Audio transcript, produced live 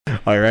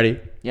Are you ready?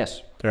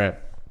 Yes. All right.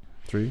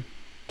 3,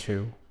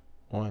 2,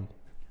 1.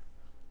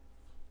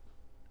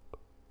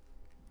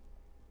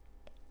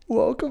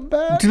 Welcome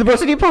back To the Bro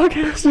City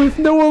Podcast with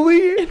Noah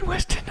Lee and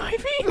Weston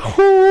Ivy.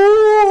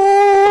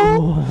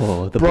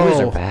 Oh, The boys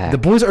are back. The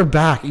boys are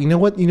back. You know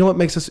what? You know what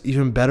makes us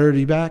even better to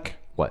be back?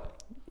 What?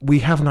 We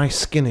have nice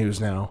skin news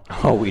now.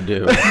 Oh, we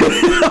do.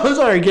 I'm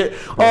sorry.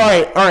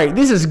 All right.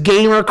 This is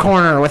Gamer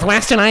Corner with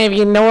Weston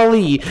Ivy and Noah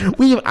Lee.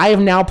 I have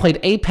now played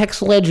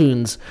Apex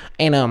Legends,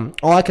 and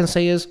all I can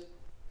say is,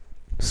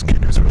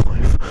 skin news are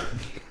life.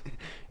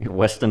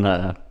 Weston,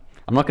 I'm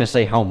not going to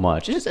say how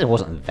much. It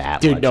wasn't that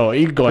Dude, much. no,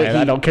 you can go ahead.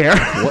 I don't care.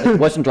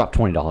 Weston dropped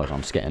 $20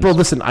 on skins. Bro,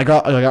 listen, I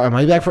got my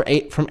money back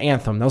from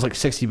Anthem. That was like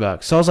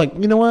 $60. So I was like,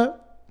 you know what?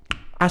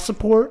 I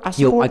support.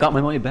 Yo, I got my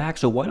money back,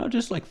 so why not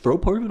just like throw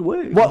part of it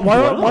away? Why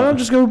not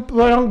just go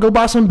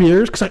buy some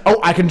beers? Because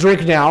I can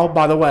drink now.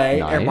 By the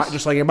way, Nice.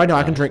 just like everybody know,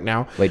 I can drink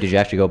now. Wait, did you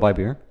actually go buy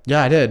beer?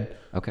 Yeah, I did.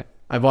 Okay.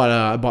 I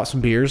bought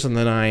some beers, and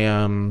then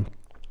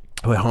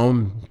I went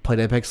home, played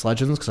Apex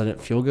Legends because I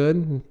didn't feel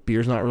good.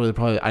 Beer's not really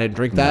I didn't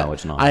drink that. No,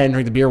 it's not. I didn't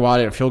drink the beer while I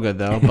didn't feel good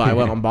though. But I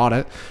went and bought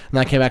it, and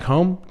then I came back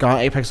home, got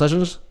Apex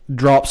Legends,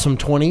 dropped some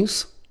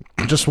 20s,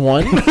 just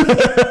one.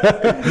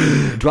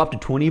 Dropped to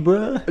 20,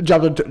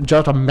 bruh?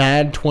 dropped a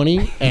mad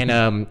 20,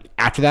 and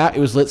after that it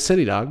was Lit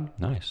City, dog.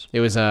 Nice. It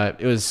was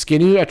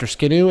Skinu after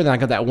Skinu, and then I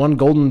got that one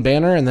golden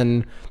banner, and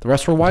then the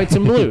rest were whites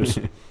and blues.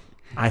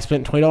 I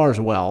spent $20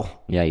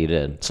 well. Yeah, you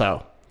did.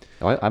 So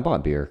I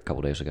bought beer a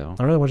couple days ago. I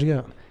don't know, what'd you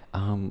get?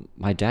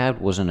 My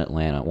dad was in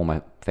Atlanta. Well,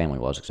 my family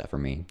was, except for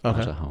me. I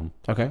was at home.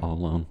 Okay. All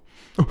alone.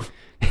 Oh,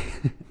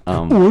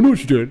 I know what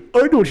you did.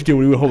 I know what you did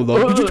when you were home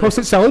alone. Did you toast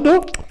that salad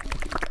though?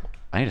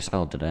 I ate a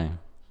salad today.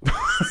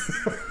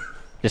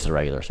 Just a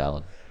regular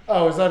salad.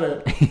 Oh, is that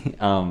it?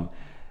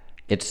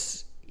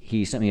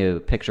 He sent me a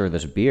picture of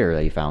this beer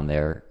that he found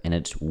there, and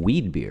it's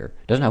weed beer.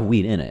 It doesn't have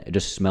weed in it. It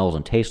just smells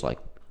and tastes like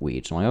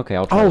weed. So I'm like, okay,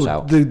 I'll try this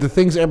out. The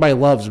things everybody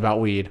loves about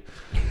weed.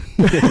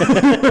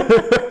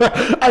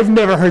 I've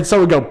never heard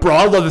someone go, bro,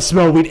 I love the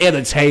smell of weed and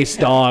the taste,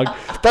 dog.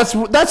 That's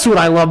what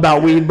I love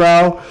about weed,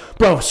 bro.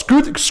 Bro,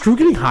 screw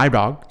getting high,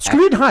 dog.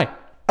 Screw getting high.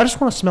 I just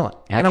want to smell it.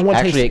 And I want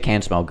to taste Actually, it. it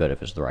can smell good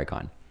if it's the right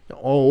kind.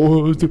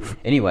 Oh,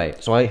 Anyway,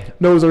 so I...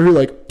 Noah's over here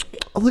like,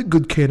 I like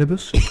good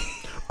cannabis.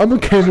 I'm a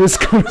cannabis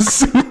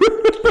connoisseur.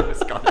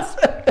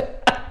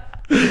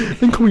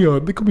 They call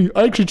me.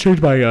 I actually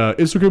changed my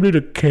Instagram name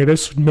to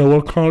Canis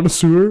Noah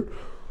Connoisseur.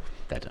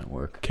 That didn't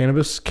work.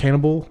 Cannabis,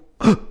 cannibal.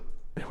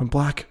 It went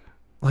black.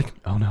 Like,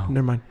 Oh, no.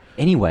 never mind.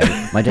 Anyway,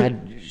 my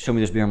dad showed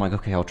me this beer. I'm like,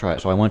 okay, I'll try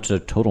it. So I went to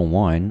Total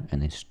Wine,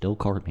 and they still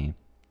card me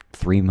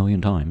 3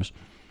 million times.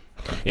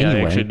 Yeah, Anyway,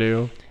 they actually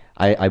do.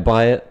 I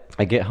buy it.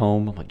 I get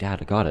home. I'm like, Dad,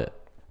 I got it.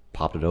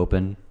 Popped it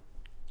open.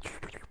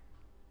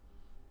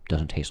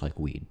 Doesn't taste like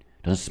weed.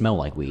 Doesn't smell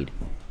like weed.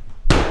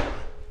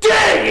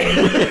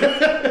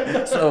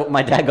 Dang! So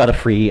my dad got a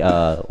free,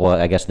 well,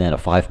 I guess then a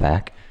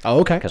 5-pack. Oh,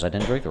 okay. Because I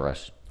didn't drink the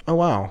rest. Oh,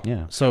 wow.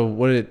 Yeah. So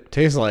what did it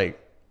taste like?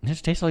 It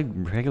just tastes like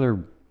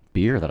regular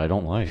beer that I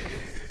don't like.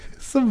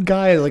 Some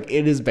guy like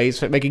in his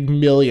basement making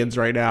millions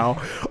right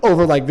now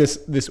over like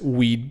this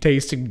weed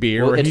tasting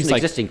beer. Well, where it's he's an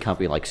like, existing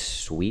company like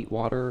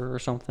Sweetwater or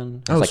something.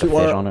 It's oh, like a fish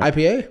Sweetwater on it.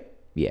 IPA?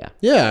 Yeah.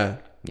 Yeah.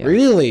 Yeah.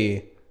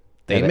 Really?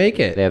 They make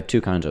it. They have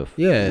two kinds of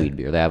Yeah. weed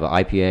beer. They have an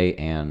IPA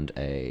and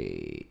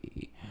a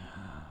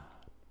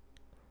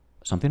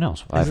something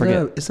else. I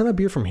forget. Isn't that a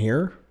beer from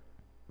here?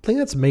 I think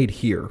that's made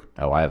here.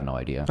 Oh, I have no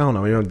idea. I don't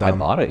know. I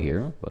bought it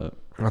here, but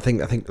I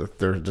think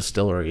their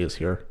distillery is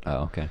here.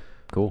 oh, okay,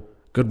 cool.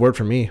 Good word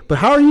for me. But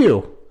how are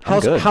you?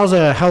 How's good. how's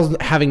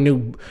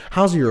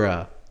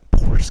your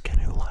poor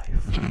skin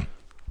life?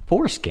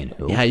 Poor skin.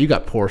 Yeah, you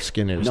got poor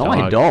skin news. No, dog.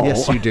 I don't.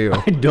 Yes, you do.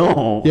 I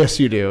don't. Yes,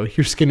 you do.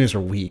 Your skin is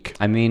weak.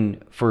 I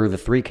mean, for the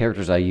 3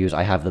 characters I use,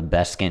 I have the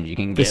best skins you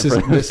can get. This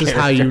is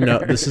how you know.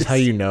 This is how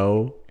you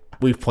know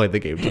we've played the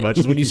game too much.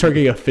 Is when you start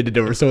getting offended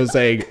over someone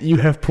saying you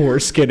have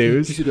poor skin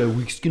news. You should have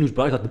weak skins,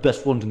 but I got the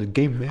best ones in the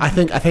game, man. I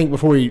think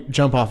before we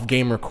jump off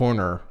Gamer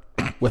Corner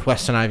with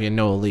Weston Ivy and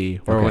Noah Lee,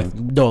 or Okay. with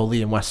Noah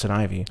Lee and Weston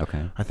Ivy.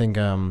 Okay. I think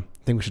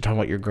we should talk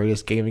about your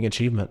greatest gaming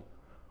achievement.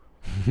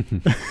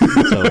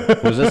 So,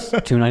 was this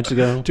 2 nights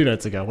ago? 2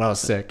 nights ago when I was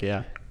sick.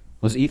 Yeah.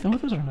 Was Ethan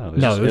with us or no?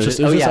 No, it was just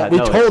yeah, we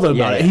no, told him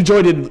yeah, about it. yeah. He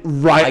joined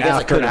in right I guess it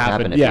after could it have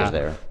happened. happened if he Yeah. was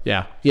there.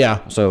 Yeah.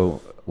 Yeah.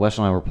 So Wes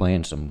and I were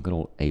playing some good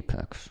old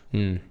Apex.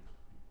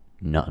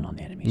 Nothing on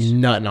the enemies.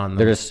 Nothing on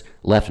They're them. just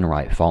left and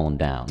right falling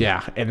down.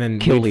 Yeah, and then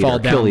Kill we'd leader, fall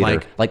down kill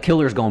leader. like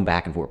Killer's going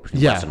back and forth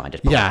between Wes and I.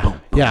 Just boom, yeah, boom,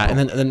 boom, yeah. boom.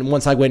 And then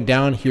once I went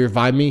down, he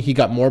revived me. He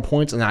got more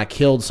points, and then I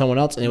killed someone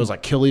else, and it was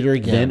like kill leader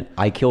again. Then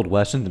I killed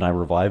Weston, then I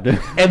revived him.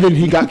 And then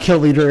he got kill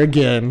leader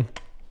again.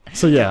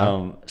 So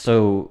yeah,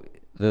 So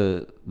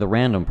the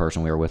random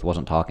person we were with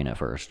wasn't talking at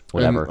first.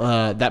 Whatever.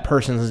 And, that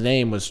person's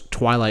name was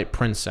Twilight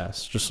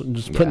Princess. Just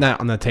putting that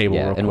on the table.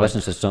 yeah, real and quick.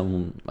 Weston said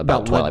something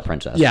about Twilight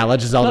Princess. Yeah,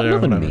 Legend of Zelda.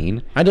 Nothing whatever.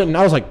 mean. I didn't.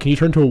 I was like, can you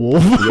turn to a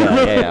wolf?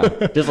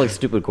 Yeah. Just like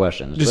stupid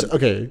questions. Just But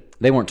okay.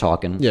 they weren't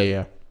talking.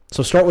 Yeah.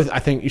 So start with. I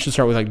think you should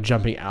start with like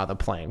jumping out of the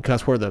plane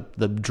because that's where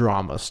the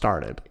drama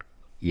started.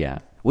 Yeah.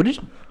 What did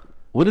you...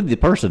 What did the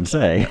person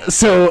say?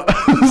 So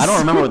I don't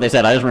remember what they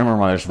said. I just remember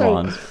my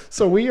response.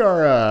 So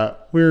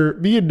we're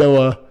me and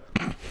Noah.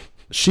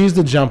 She's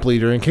the jump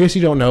leader. In case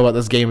you don't know about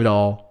this game at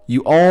all,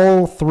 you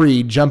all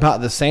three jump out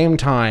at the same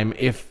time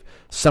if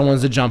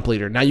someone's the jump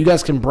leader. Now you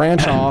guys can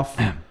branch off.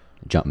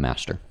 Jump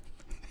master.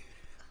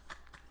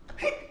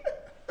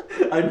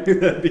 I knew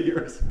that'd be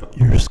your response.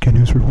 Your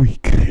skinners are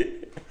weak.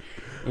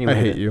 Anyway, I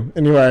hate you.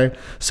 Anyway,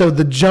 so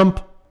the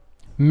jump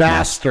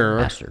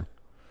master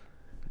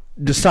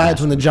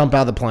decides when to jump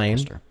out of the plane.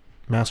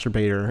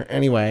 Masturbator.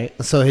 Anyway,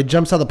 so he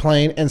jumps out of the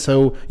plane, and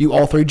so you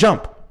all three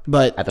jump,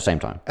 but At the same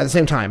time. at the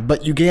same time.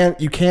 But you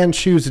can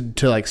choose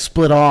to like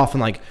split off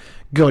and like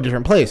go a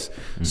different place.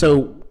 Mm-hmm.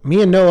 So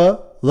me and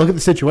Noah look at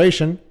the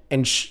situation,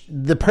 and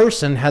the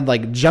person had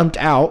like jumped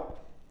out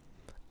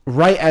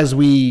right as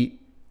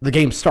the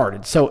game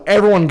started. So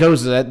everyone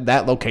goes to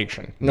that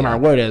location, no matter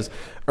what it is.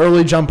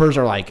 Early jumpers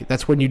are like,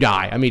 that's when you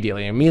die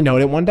immediately. And me and Noah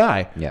didn't want to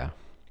die. Yeah.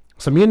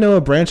 So me and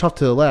Noah branch off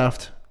to the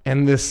left,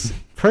 and this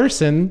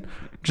person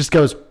just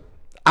goes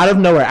out of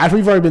nowhere after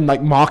we've already been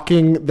like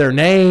mocking their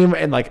name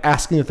and like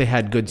asking if they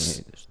had good.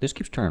 This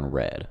keeps turning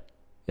red.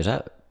 Is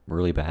that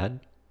really bad?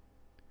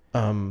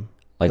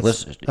 Like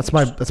let's that's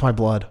my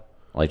blood.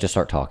 like just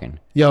start talking.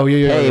 Yo.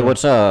 Hey,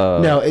 what's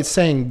up? No, it's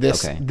saying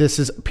this. Okay. This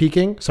is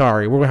peaking.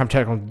 Sorry, we're gonna have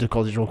technical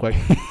difficulties real quick.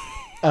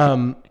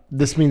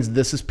 This means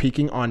this is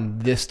peaking on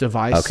this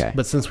device. Okay.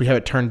 But since we have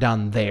it turned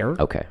down there.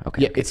 Okay.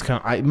 Yeah, it's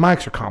kind of,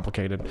 mics are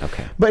complicated.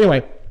 Okay. But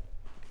anyway,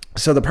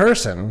 so the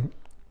person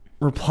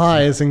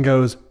replies and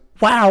goes,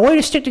 "Wow, way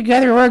to stick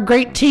together. We're a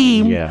great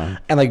team." Yeah.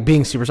 And like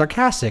being super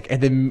sarcastic.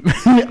 And then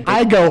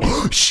I go,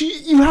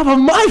 you have a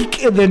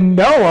mic. And then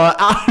Noah.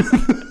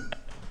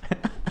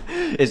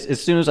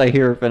 As soon as I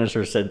hear her finish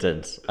her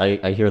sentence,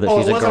 I hear that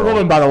she's it a was girl. a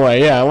woman, by the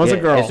way. Yeah, it was a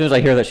girl. As soon as I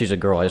hear that she's a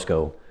girl, I just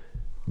go,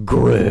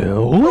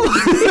 grill.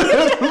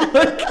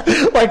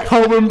 Like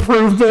Home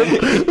Improvement.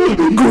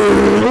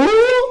 Grill.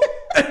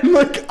 And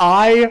like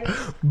I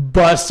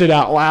busted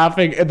out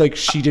laughing, and like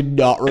she did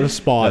not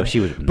respond. Oh, she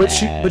was but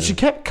mad. she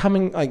kept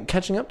coming, like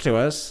catching up to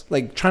us,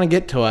 like trying to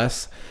get to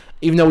us,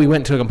 even though we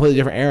went to a completely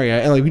different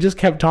area, and like we just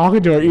kept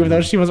talking to her, even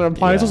though she wasn't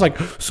replying. So I was like,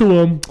 "So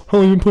how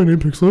long you been playing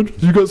Apex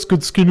Legends? You got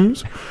good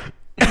skinners?"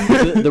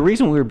 the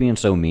reason we were being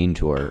so mean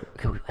to her,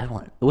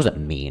 it wasn't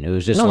mean. It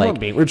was just No, like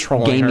not mean. We're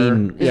trolling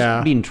gaming, her.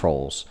 Yeah. being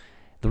trolls.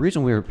 The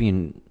reason we were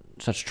being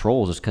such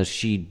trolls is because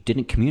she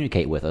didn't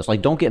communicate with us.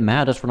 Like, don't get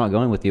mad at us for not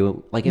going with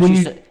you. Like, if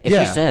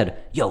she said,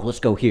 "Yo, let's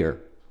go here,"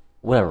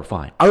 whatever,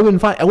 fine. I would have been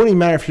fine. It wouldn't even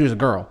matter if she was a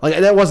girl. Like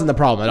that wasn't the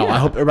problem at all. I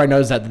hope everybody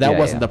knows that Yeah,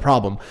 wasn't the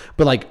problem.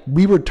 But like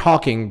we were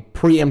talking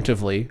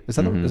preemptively. Is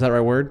that is that the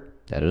right word?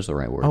 That is the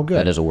right word. Oh, good.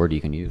 That is a word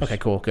you can use. Okay,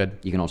 cool, good.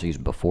 You can also use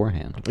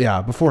beforehand.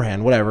 Yeah,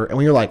 beforehand, whatever. And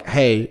we were like,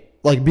 hey,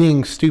 like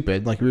being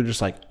stupid, like we were just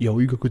like, yo,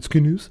 you got good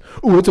skinners?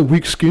 Oh, it's a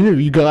weak skinner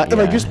you got. And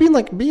like Yeah.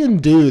 just being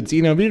dudes,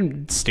 you know,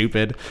 being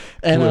stupid.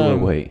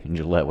 And Wait. And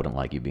Gillette wouldn't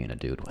like you being a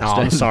dude. Oh,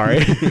 I'm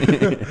sorry.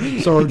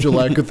 Sorry,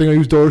 Gillette. Good thing I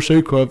used Dollar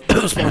Shave Club.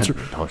 Sponsor.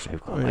 Dollar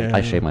Shave Club. Yeah. I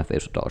shaved my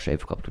face with Dollar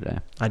Shave Club today.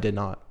 I did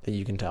not.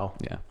 You can tell.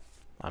 Yeah.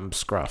 I'm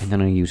scruff. And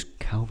then I used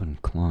Calvin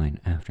Klein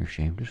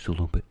aftershave just a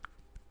little bit.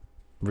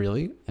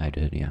 Really? I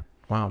did, yeah.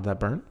 Wow, did that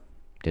burn?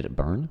 Did it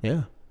burn?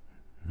 Yeah.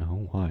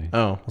 No, why?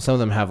 Oh, well, some of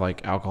them have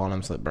like alcohol in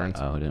them, so it burns.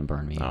 Oh, it didn't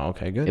burn me. Oh,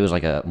 okay, good. It was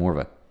like more of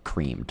a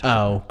cream type.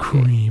 Oh,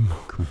 cream.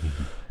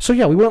 So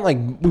yeah, we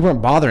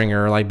weren't bothering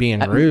her or like being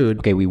rude.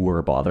 Okay, we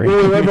were bothering.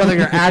 We weren't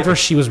bothering her after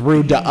she was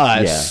rude to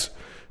us. Yeah.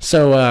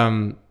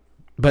 So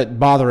but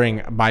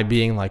bothering by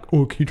being like,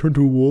 oh, can you turn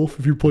to a wolf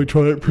if you play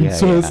Twilight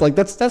Princess? yeah. Like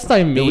that's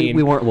not mean.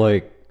 We weren't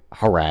like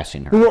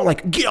harassing her. We weren't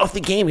like, get off the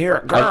game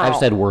here, girl. I've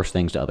said worse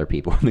things to other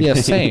people. Yeah,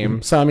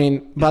 same. So I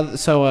mean,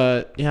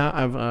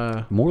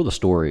 I've More of the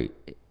story.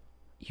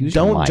 Use a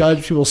don't mic.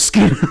 judge people's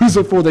skinners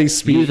before they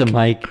speak. Use a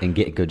mic and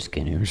get good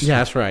skinners. Yeah,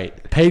 that's right.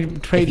 Pay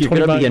If you're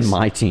 $20. gonna be in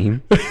my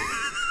team,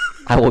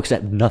 I will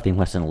accept nothing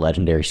less than a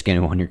legendary skin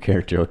on your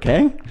character.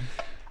 Okay?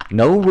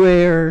 No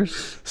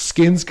rares.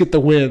 Skins get the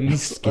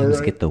wins. Skins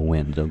alright? get the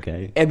wins.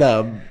 Okay. And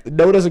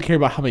Noah doesn't care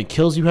about how many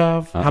kills you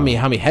have, how many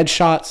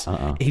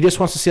headshots. He just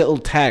wants to see that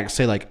little tag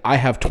say like, I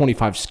have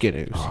 25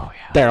 skinners. Oh,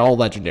 yeah. They're all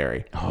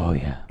legendary. Oh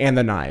yeah. And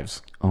the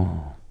knives.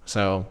 Oh.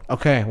 So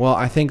okay, well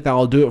I think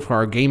that'll do it for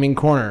our gaming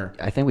corner.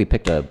 I think we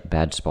picked a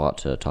bad spot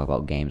to talk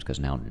about games because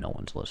now no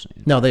one's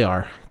listening. No, they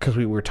are, because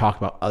we were talking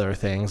about other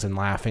things and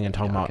laughing and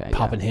talking okay, about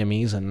popping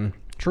himmies and.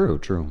 True.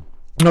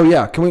 Oh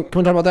yeah, can we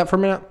talk about that for a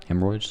minute?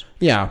 Hemorrhoids.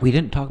 Yeah. We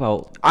didn't talk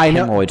about I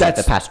know, hemorrhoids like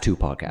the that's- past two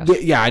podcasts.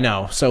 Yeah, I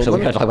know. So we let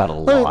me gotta talk about it a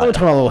let me lot.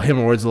 talk about little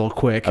hemorrhoids a little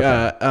quick. Is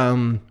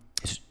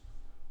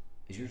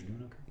yours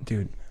doing okay?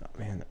 Dude,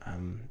 man,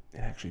 it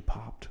actually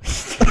popped.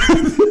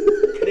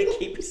 Gonna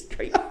keep it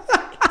straight.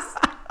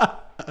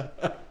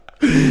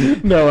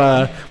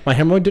 No, my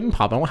hemorrhoid didn't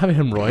pop. I don't have a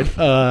hemorrhoid.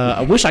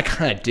 I wish I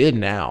kind of did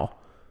now.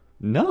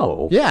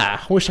 No.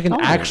 Yeah, I wish I could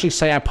actually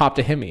say I popped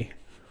a hemi.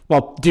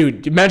 Well,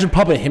 dude, imagine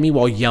popping a hemi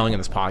while yelling in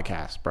this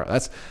podcast, bro.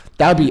 That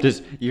would be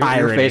Just your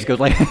irony. face goes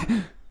like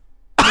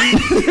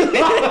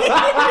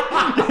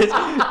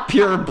it's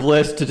pure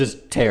bliss to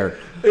just tear.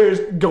 It was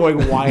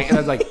going white, and I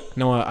was like,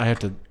 no, I have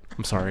to.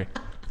 I'm sorry.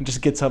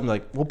 Just get something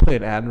like, we'll play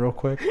an ad real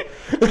quick.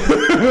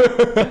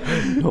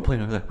 No, play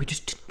another ad. We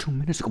just did 2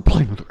 minutes ago.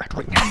 Play another ad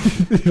right now.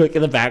 Like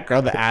in the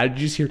background, the ad,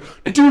 you just hear,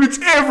 dude, it's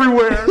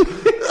everywhere.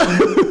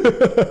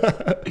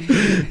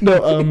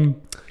 No,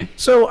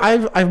 so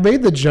I've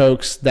made the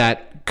jokes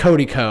that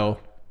Cody Co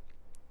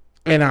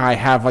and I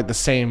have like the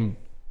same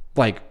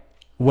like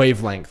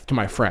wavelength to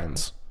my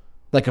friends,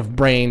 like of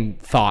brain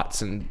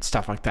thoughts and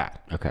stuff like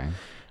that. Okay.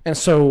 And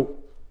so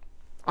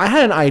I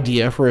had an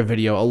idea for a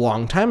video a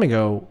long time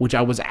ago, which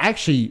I was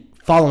actually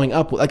following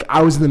up with. Like,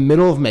 I was in the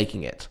middle of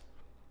making it.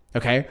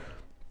 Okay?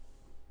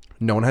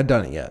 No one had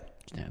done it yet.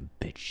 That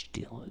bitch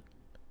steal it.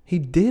 He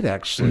did,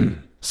 actually.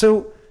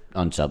 So,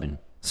 Unsubbing.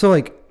 So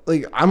like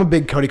I'm a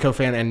big Cody Co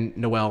fan and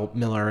Noel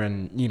Miller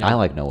and I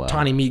like Noel.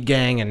 Tawny Meat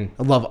Gang, and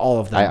I love all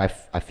of them.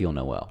 I feel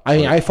Noel. I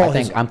mean, I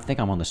think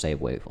I'm on the same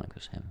wavelength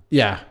as him.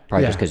 Yeah,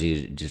 probably yeah. just because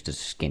he's just a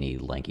skinny,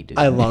 lanky dude.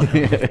 I love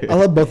him. I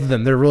love both of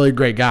them. They're really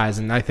great guys,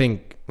 and I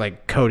think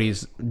like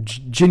Cody's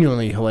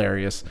genuinely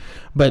hilarious.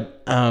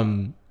 But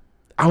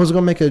I was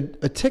gonna make a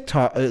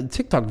TikTok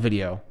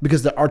video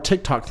because our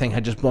TikTok thing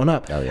had just blown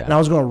up. Oh yeah. And I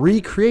was gonna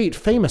recreate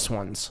famous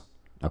ones.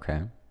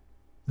 Okay.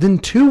 Then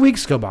 2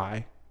 weeks go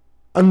by.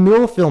 I'm in the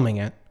middle of filming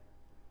it,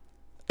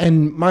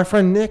 and my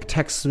friend Nick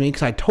texts me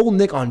because I told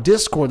Nick on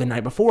Discord the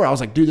night before. I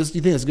was like, dude, do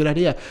you think it's a good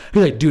idea?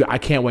 He's like, dude, I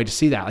can't wait to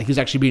see that. Like, he's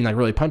actually being like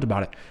really pumped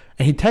about it.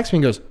 And he texts me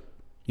and goes,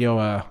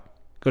 yo,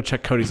 go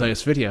check Cody's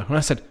latest video. And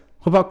I said,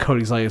 what about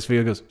Cody's latest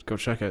video? He goes, go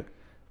check it.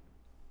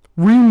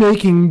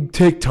 Remaking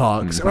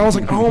TikToks. And I was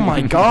like, oh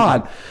my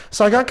God.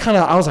 So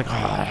I was like,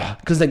 oh,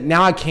 because like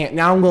now I can't,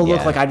 now I'm going to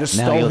look like I just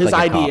stole his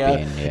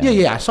idea.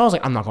 Yeah. So I was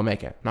like, I'm not going to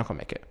make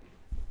it.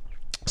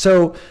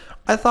 So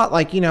I thought,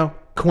 like,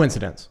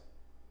 coincidence.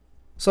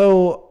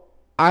 So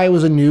I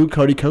was a new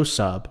Cody Co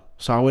sub,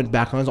 so I went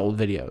back on his old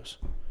videos.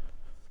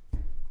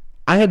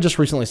 I had just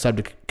recently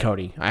subbed to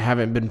Cody. I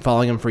haven't been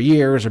following him for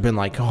years or been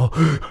like, oh,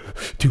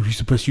 dude, he's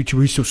the best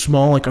YouTuber. He's so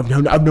small. Like, I've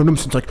known him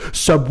since like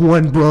sub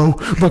 1, bro.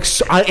 Like,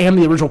 I am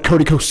the original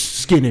Cody Co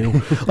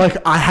Skinu. Like,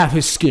 I have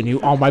his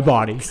Skinu on my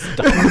body.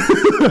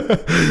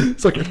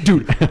 It's like,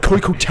 dude,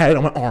 Cody Co tatted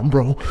on my arm,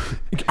 bro.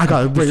 I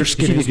got a rare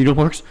Skinu. You see these needle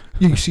marks?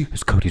 Yeah, you see.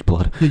 It's Cody's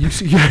blood. Yeah, you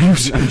see.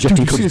 I'm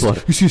injecting Cody's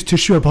blood. You see his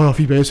tissue I bought off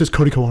eBay. It says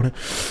Cody Co on it.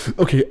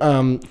 Okay,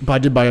 but I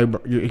did buy,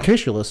 in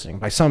case you're listening,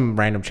 by some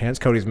random chance,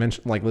 Cody's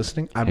mentioned, like,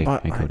 listening.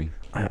 Hey, Cody.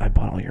 I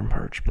bought all your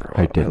merch, bro.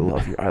 I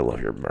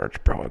love your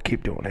merch, bro. I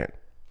keep doing it.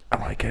 I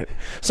like it.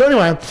 So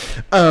anyway,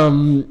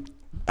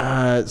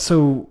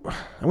 so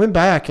I went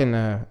back and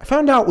I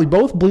found out we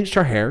both bleached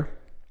our hair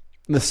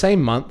in the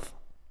same month.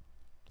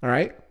 All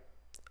right,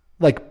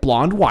 like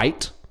blonde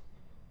white.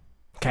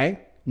 Okay,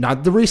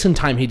 not the recent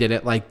time he did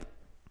it, like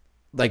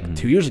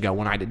 2 years ago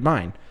when I did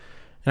mine,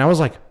 and I was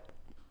like,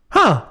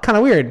 huh, kind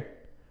of weird.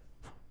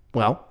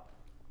 Well,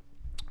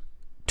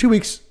 2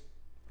 weeks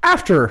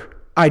after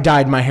I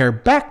dyed my hair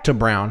back to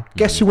brown,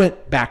 guess who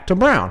went back to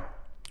brown?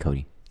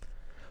 Cody.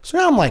 So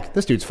now I'm like,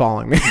 this dude's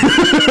following me.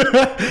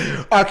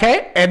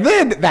 Okay, and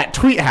then that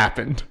tweet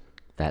happened.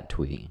 That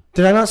tweet.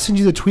 Did I not send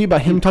you the tweet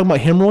about him talking about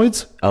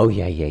hemorrhoids? Oh,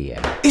 yeah.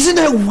 Isn't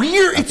that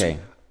weird? Okay.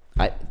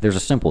 There's a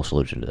simple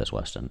solution to this,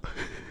 Weston.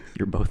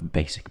 You're both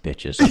basic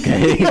bitches,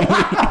 okay?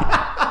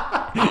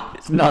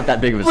 It's not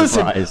that big of a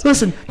surprise.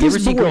 Listen. You ever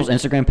see girls'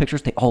 Instagram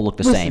pictures? They all look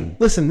the same.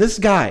 Listen, this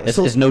guy.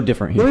 It's no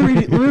different here.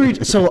 Let me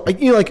read. So,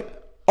 like,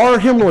 our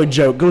hemorrhoid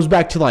joke goes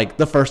back to, like,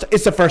 the first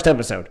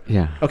episode.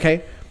 Yeah.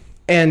 Okay?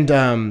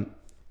 And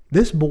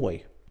this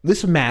boy,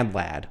 this mad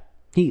lad.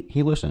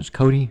 He listens.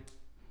 Cody,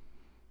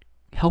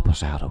 help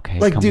us out, okay?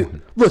 Like, Come dude,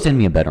 on. look. Send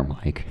me a better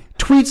mic.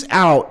 Tweets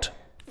out,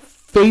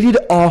 faded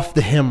off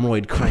the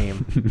hemorrhoid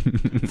cream.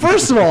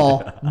 First of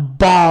all,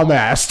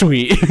 bomb-ass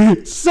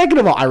tweet. Second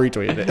of all, I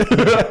retweeted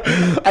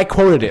it. I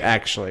quoted it,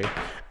 actually.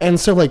 And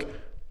so, like,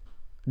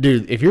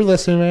 dude, if you're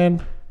listening,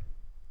 man,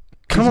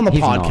 come on the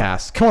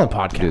podcast. Come on the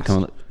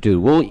podcast.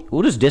 Dude,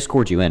 we'll just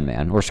Discord you in,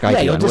 man, or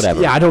Skype you in,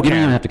 whatever. Yeah, I don't care. You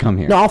don't even have to come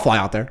here. No, I'll fly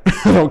out there.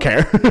 I don't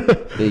care.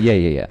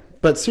 Yeah.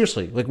 But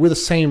seriously, like, we're the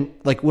same.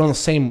 Like, we're on the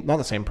same. Not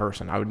the same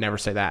person. I would never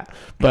say that.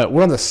 But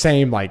we're on the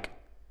same, like,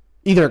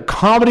 either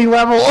comedy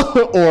level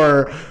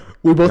or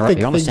we both think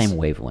you're on the same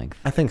wavelength.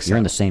 I think so. You're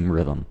in the same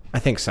rhythm. I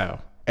think so.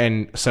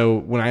 And so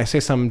when I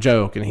say some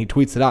joke and he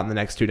tweets it out in the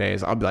next 2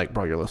 days, I'll be like,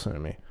 bro, you're listening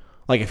to me.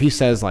 Like, if he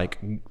says, like,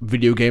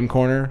 video game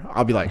corner,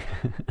 I'll be like,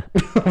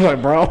 I'm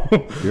like, bro.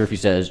 Or if he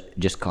says,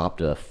 just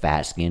copped a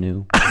fat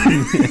Skinu.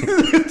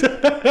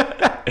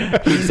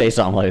 He'd say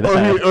something like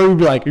that. Or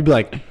he'd be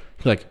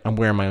like, I'm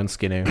wearing my own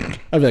Skinu.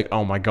 I'd be like,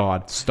 oh my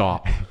God,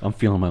 stop. I'm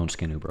feeling my own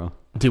Skinu, bro.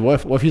 Dude,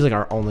 what if he's like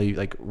our only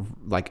like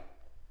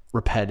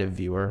repetitive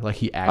viewer? Like,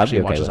 he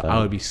actually watches.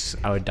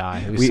 I would die.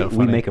 It'd be so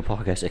funny. We make a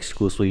podcast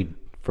exclusively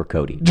for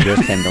Cody.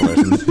 Just him to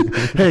listen.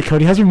 Hey,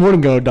 Cody, how's your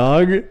morning going,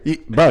 dog?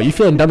 Bro, you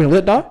feeling dummy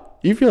lit, dog?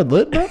 You feeling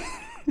lit, dog?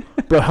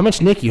 Bro, how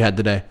much Nick you had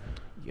today?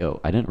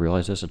 Yo, I didn't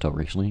realize this until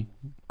recently.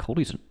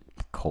 Cody's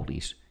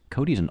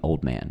an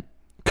old man.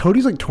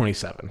 Cody's like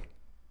 27.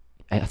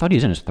 I thought he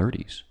was in his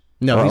 30s.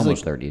 No, Or he's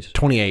almost like 30s.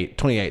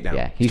 28 now.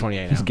 Yeah, he's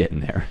 28 now. He's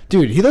getting there.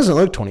 Dude, he doesn't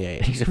look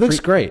 28. He looks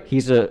great.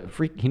 He's a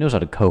freak. He knows how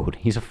to code.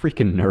 He's a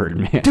freaking nerd,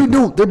 man. Dude,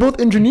 no, they're both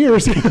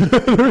engineers.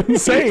 They're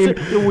insane.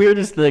 It's the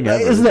weirdest thing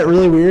ever. Isn't that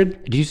really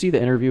weird? Did you see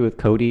the interview with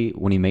Cody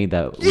when he made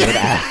that weird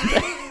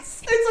app?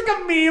 It's like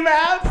a meme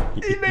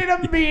app. He made a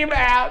meme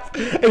app.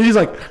 And he's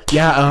like,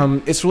 yeah,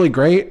 it's really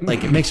great.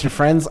 Like, it makes your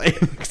friends.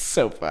 It's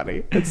so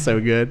funny. It's so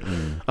good.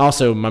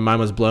 Also, my mind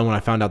was blown when I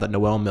found out that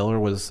Noel Miller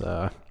was,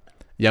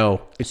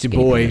 it's your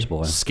boy,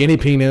 Skinny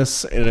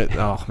Penis. And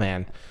oh,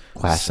 man.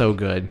 Classic. So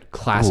good.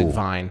 Classic Ooh.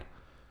 Vine.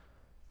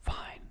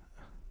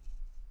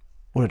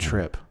 What a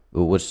trip.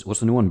 Ooh, what's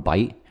the new one?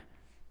 Bite?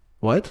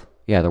 What?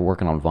 Yeah, they're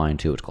working on Vine,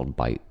 too. It's called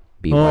Bite.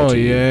 Oh, BYTE.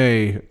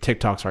 yay.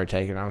 TikTok's already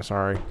taken. I'm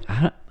sorry.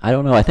 I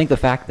don't know. I think the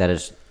fact that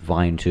it's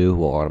Vine 2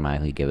 will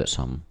automatically give it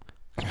some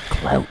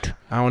clout.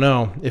 I don't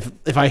know.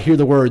 If I hear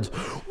the words,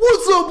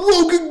 "What's up,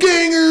 Logan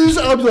Gangers?"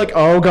 I'll be like,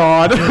 "Oh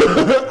God."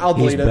 I'll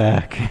delete it.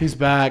 Back. He's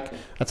back.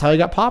 That's how he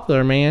got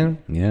popular, man.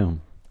 Yeah.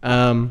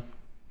 I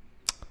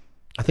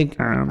think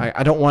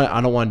I don't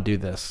want to do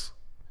this,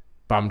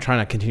 but I'm trying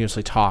to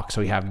continuously talk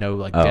so we have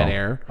no dead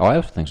air. Oh, I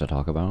have things to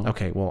talk about.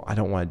 Okay, well, I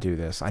don't want to do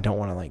this. I don't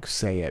want to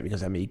say it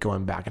because I'm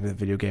going back into the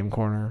video game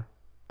corner.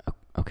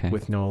 Okay.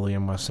 With Noah,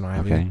 Liam, Wes, and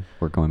Ivy. Okay,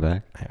 we're going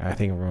back. I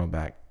think we're going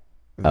back.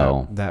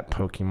 That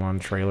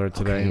Pokemon trailer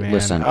today, man.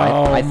 Listen,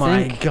 I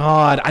my think...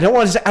 God, I don't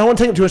want to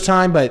take up too much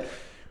time, but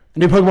a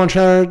new Pokemon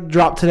trailer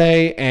dropped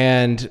today,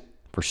 and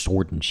for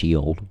Sword and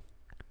Shield,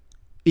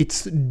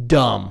 it's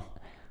dumb.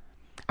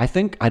 I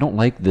think I don't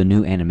like the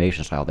new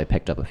animation style they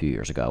picked up a few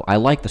years ago. I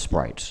like the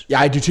sprites.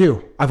 Yeah, I do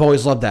too. I've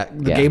always loved that.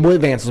 The Game Boy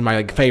Advance is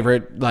my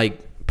favorite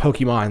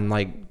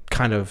Pokemon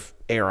kind of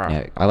era.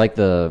 Yeah, I like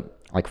the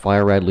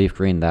Fire Red, Leaf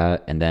Green,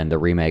 that, and then the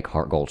remake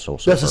Heart Gold, Soul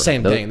Silver. That's the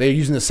same thing. They're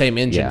using the same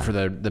engine for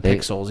the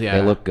pixels. Yeah,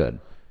 they look good.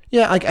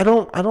 Yeah, I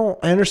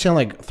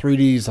understand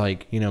 3D's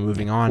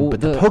moving on,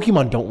 but the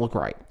Pokemon don't look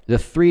right. The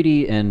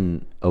 3D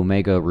in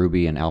Omega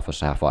Ruby and Alpha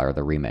Sapphire,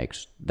 the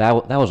remakes, that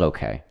was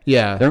okay.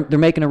 Yeah, they're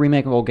making a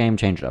remake of the whole game,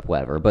 change it up,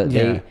 whatever. But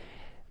it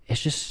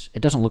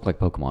doesn't look like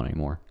Pokemon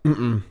anymore.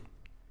 Mm-mm.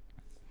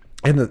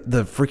 And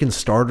the freaking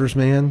starters,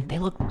 man. They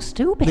look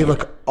stupid. They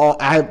look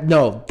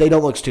no, they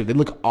don't look stupid. They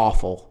look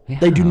awful. Yeah.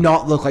 They do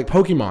not look like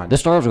Pokemon. The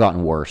starters have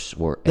gotten worse.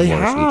 They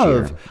have. Each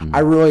year. Mm-hmm.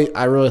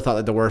 I really thought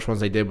that the worst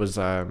ones they did was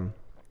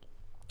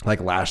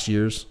last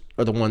year's,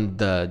 or the one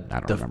I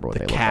don't remember what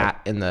the cat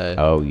like. And the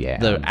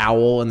the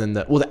owl, and then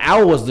the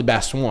owl was the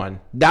best one.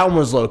 That one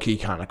was low key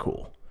kind of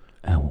cool.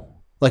 Oh,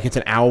 it's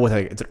an owl with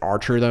it's an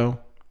archer though.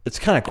 It's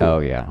kind of cool. Oh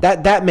yeah.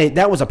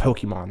 That was a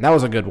Pokemon. That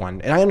was a good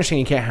one. And I understand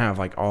you can't have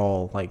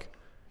all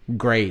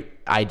great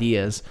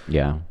ideas.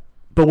 Yeah.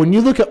 But when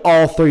you look at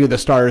all three of the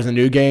starters in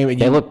the new game, and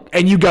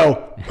you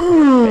go,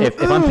 if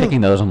I'm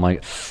picking those, I'm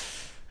like,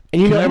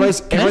 and can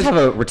I have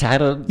a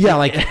Rattata? Yeah,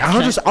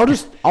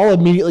 I'll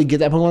immediately get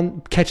that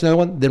one, catch another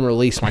one, then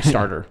release my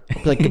starter.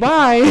 Be like,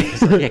 goodbye.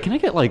 Yeah, can I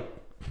get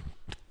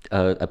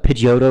a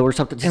Pidgeotto or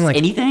something? Just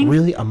anything?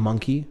 Really, a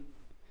monkey?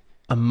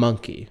 A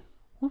monkey?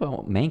 What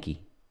about Mankey?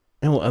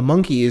 No, a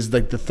monkey is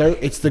the third.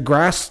 It's the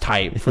grass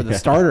type for the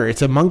starter.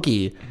 It's a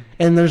monkey,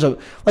 and there's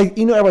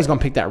everybody's gonna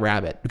pick that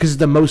rabbit because it's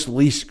the most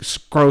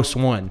least gross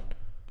one.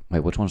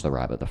 Wait, which one's the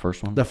rabbit? The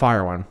first one? The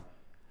fire one.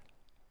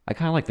 I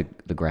kind of like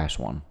the grass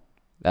one.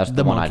 That's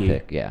the one I'd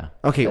pick. Yeah.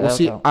 Okay. Well,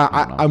 see,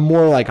 I'm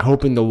more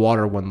hoping the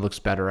water one looks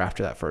better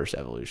after that first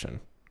evolution.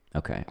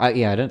 Okay. I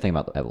didn't think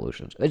about the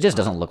evolutions. It just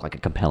doesn't look like a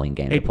compelling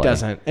game to play. It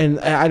doesn't, and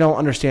I don't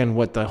understand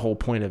what the whole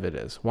point of it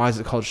is. Why is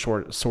it called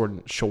Sword?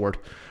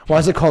 Why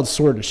is it called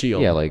Sword and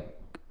Shield? Yeah,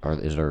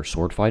 is there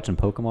sword fights in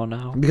Pokemon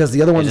now? Because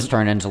the other ones just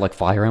turn into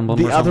Fire Emblem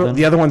or something.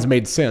 The other ones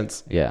made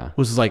sense. Yeah. It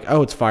was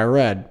it's Fire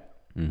Red,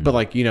 but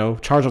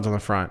Charizard's on the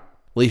front,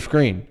 Leaf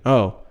Green.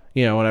 Oh,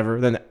 whatever.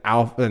 Then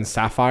then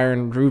Sapphire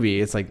and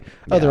Ruby. It's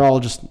they're all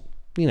just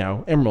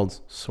emeralds,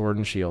 Sword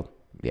and Shield.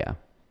 Yeah.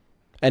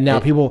 And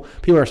now people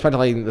are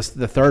speculating the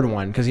third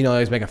one because they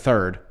always make a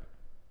third.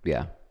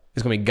 Yeah.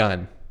 It's gonna be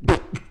Gun. they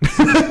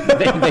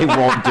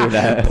won't do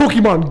that.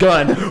 Pokemon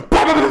Gun.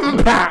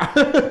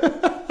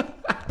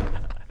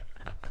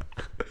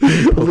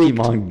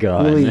 Pokemon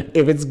Gun.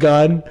 If it's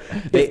Gun,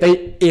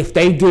 if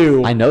they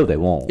do, I know they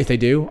won't. If they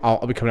do,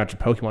 I'll be coming after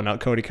Pokemon,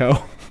 not Cody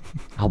Co.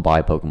 I'll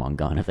buy Pokemon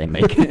Gun if they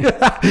make it.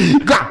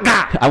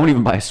 I won't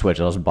even buy a Switch.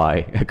 I'll just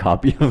buy a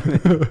copy of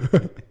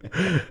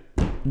it.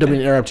 Don't mean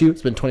to interrupt you.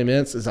 It's been 20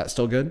 minutes. Is that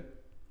still good?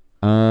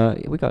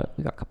 We got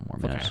a couple more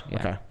minutes. Okay.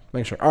 Okay.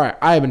 Make sure. All right.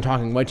 I have been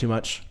talking way too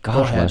much.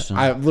 Gosh, Weston.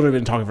 I've literally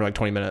been talking for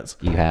 20 minutes.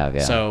 You have,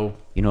 yeah. So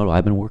you know what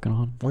I've been working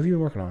on? What have you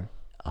been working on?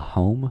 A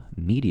home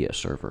media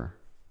server.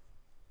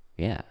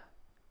 Yeah.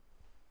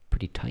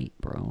 Pretty tight,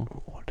 bro.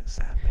 What does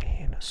that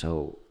mean?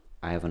 So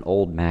I have an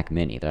old Mac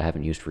Mini that I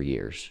haven't used for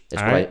years.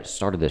 It's what I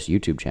started this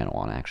YouTube channel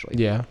on, actually.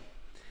 Yeah.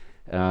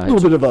 A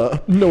little bit of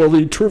a Noah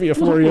Lee trivia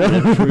for you.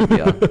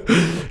 Trivia.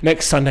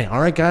 Next Sunday. All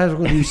right, guys, we're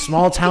going to do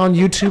small town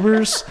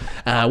YouTubers.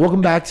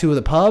 Welcome back to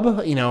the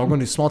pub. You know, we're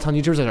going to do small town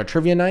YouTubers at our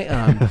trivia night.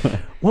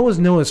 What was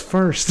Noah's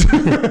first?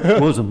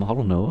 What was a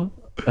model Noah?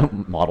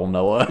 Model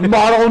Noah.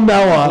 Model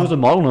Noah. What was the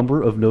model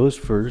number of Noah's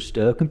first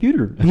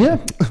computer? Yeah,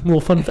 a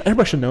little fun.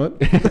 Everybody should know it.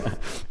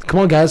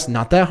 Come on, guys,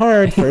 not that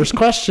hard. First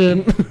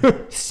question.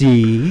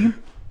 C.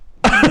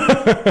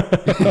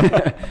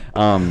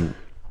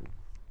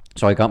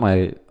 So I got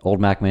my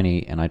old Mac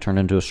Mini and I turned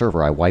it into a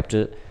server. I wiped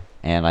it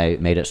and I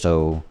made it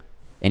so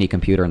any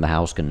computer in the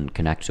house can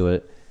connect to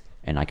it,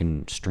 and I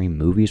can stream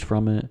movies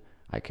from it.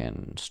 I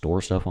can store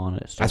stuff on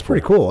it. That's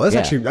pretty cool.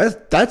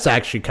 That's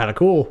actually kind of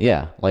cool.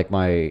 Yeah, like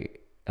I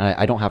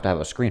don't have to have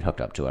a screen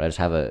hooked up to it. I just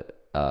have it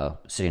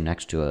sitting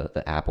next to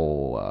the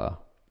Apple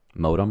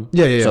modem.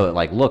 Yeah. So it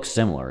like looks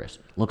similar. It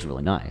looks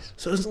really nice.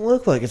 So it doesn't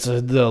look like it's the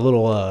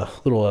little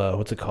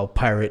what's it called,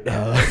 pirating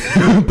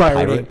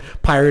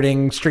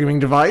streaming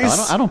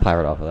device. I don't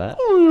pirate off of that.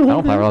 I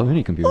don't pirate off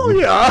any computer.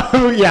 Yeah.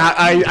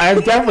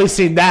 I've definitely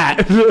seen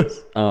that.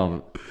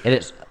 And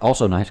it's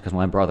also nice because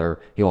my brother,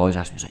 he always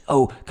asks me, he's like,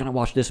 "Oh, can I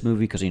watch this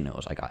movie?" Because he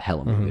knows I got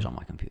hella movies on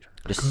my computer,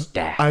 just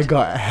stacked. I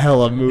got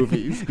hella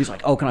movies. He's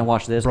like, "Oh, can I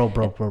watch this?" Bro,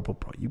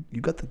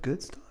 you got the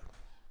good stuff.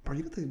 Bro,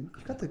 you got the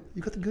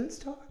good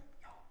stuff.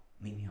 Yo,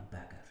 meet me out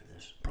back after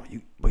this. Bro,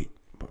 wait.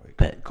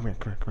 Bet. Come here.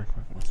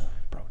 What's up,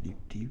 bro?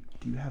 Do you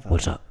have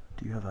What's up?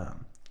 Do you have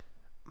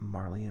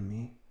Marley and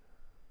Me?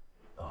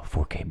 Oh,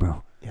 4K,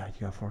 bro. Yeah, you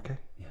got 4K.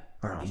 Yeah.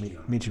 All right, I'll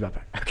meet you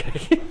back.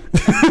 Okay.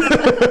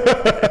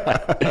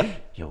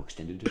 Yo,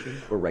 extended edition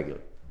or regular?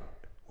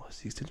 What's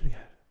the extension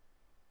have?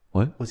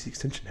 What? What's the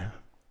extension have?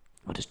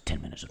 What is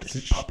 10 minutes of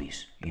just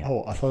puppies? Yeah.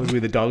 Oh, I thought it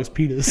was the dog's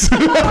penis.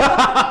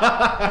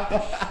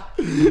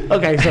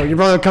 Okay, so your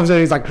brother comes in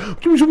and he's like,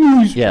 "Give me some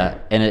movies." Yeah,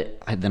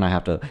 and then I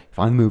have to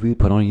find a movie,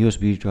 put on a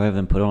USB drive,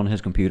 then put it on his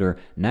computer.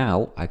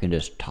 Now I can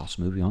just toss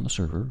a movie on the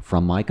server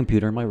from my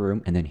computer in my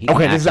room, and then he can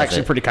this is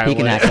actually pretty kind of he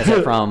can access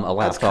it from a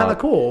laptop. That's kind of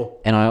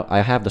cool. And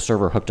I have the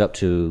server hooked up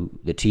to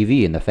the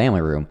TV in the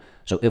family room.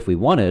 So if we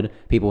wanted,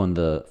 people in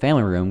the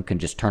family room can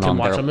just get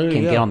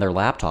on their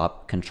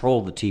laptop,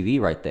 control the TV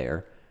right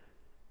there,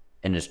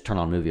 and just turn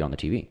on a movie on the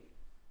TV.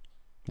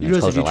 You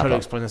guys, if you try to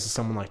explain this to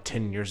someone like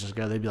 10 years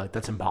ago, they'd be like,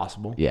 "That's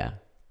impossible." Yeah.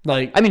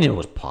 Like, I mean, it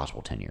was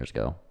possible 10 years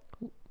ago.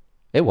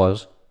 It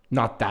was.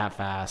 Not that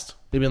fast.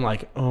 They've been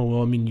like, "Oh,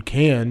 well, I mean, you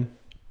can,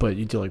 but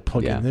you do like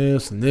plug in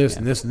this and this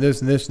and this and this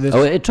and this and this."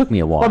 Oh, it took me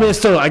a while. I mean,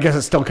 I guess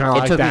it's still kind of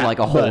like that. It took me like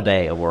a whole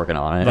day of working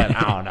on it. But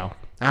I don't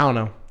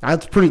know.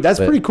 That's pretty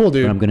cool,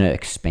 dude. But I'm gonna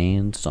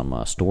expand some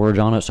storage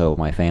on it so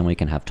my family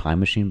can have Time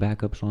Machine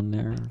backups on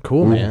there.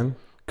 Cool, man.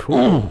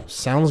 Cool.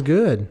 Sounds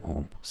good.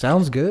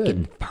 Sounds good.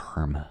 Getting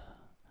firm.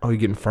 Oh, you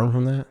getting firm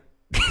from that?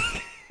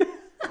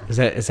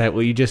 Is that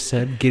what you just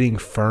said? Getting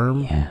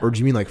firm? Yeah. Or do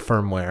you mean like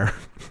firmware?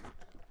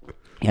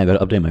 Yeah, I got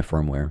to update my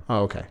firmware. Oh,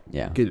 okay.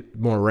 Yeah. Get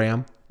more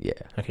RAM? Yeah.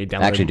 Okay, I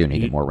actually do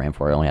need more RAM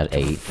for it. It only has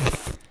 8.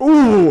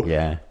 Ooh.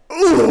 Yeah.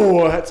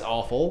 Ooh, that's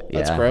awful.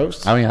 That's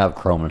gross. I don't even have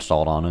Chrome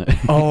installed on it.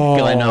 Oh.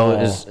 Because I know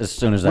as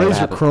soon as that happens.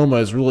 Razor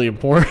Chroma is really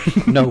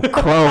important. No,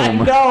 Chrome. I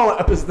know.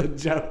 That was the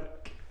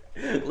joke.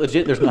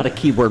 Legit, there's not a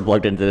keyboard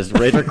plugged into this.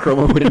 Razor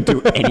Chroma wouldn't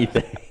do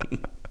anything.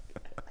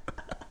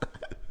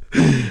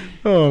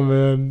 Oh,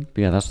 man.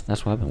 But yeah, that's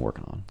what I've been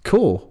working on.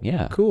 Cool.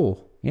 Yeah.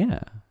 Cool. Yeah.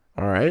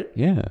 All right.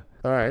 Yeah.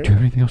 All right. Do you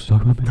have anything else to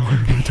talk about? No,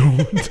 I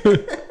don't.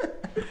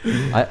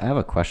 I have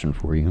a question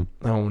for you.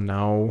 Oh,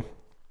 no.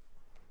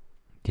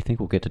 Do you think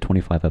we'll get to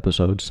 25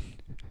 episodes?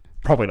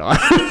 Probably not.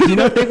 You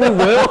don't think we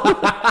will?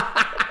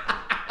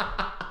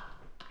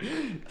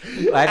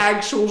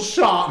 Actual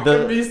shock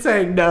of me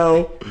saying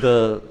no.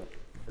 The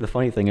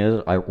funny thing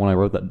is, when I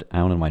wrote that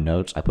down in my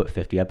notes, I put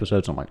 50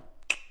 episodes. I'm like,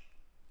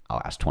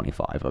 I'll ask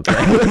 25, okay?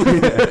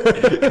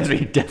 Because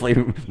we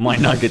definitely might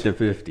not get to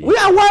 50. Yeah,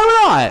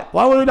 why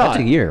would we not? That's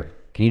a year.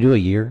 Can you do a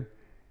year?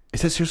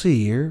 Is that seriously a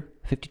year?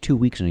 52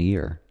 weeks in a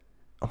year.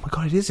 Oh my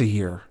god, it is a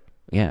year.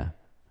 Yeah.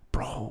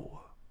 Bro.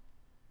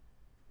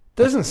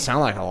 Doesn't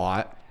sound like a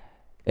lot.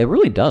 It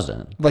really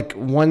doesn't. Like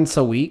once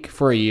a week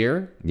for a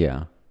year?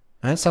 Yeah.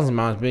 That sounds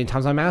about as many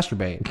times I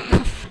masturbate.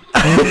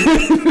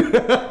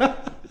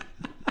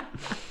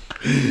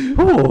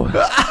 Ooh,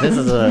 this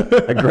is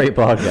a great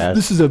podcast.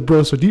 This is a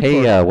bro so deep.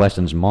 Hey,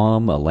 Weston's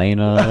mom,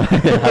 Elena.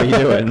 How you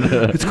doing?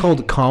 It's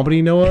called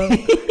comedy, Noah.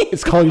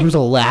 It's called you're supposed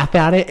to laugh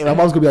at it, and my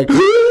mom's gonna be like,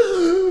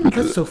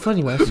 "That's so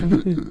funny,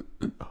 Weston."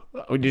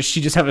 Oh, did she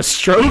just have a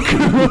stroke?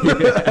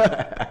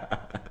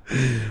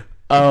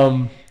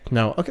 No.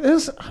 Okay, I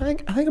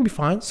think it'll be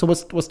fine. So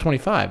what's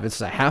 25?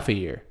 It's a half a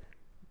year.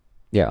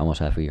 Yeah, almost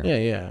half a year.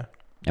 Yeah.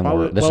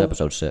 And this is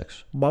episode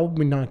 6. Why would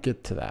we not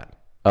get to that?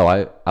 Oh,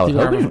 I was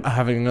hoping.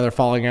 Having another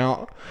falling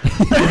out.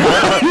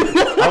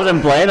 I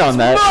wasn't planning on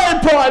that. My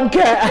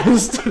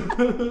podcast.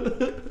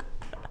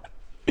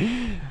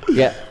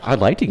 Yeah, I'd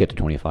like to get to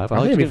 25. I'd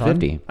like to get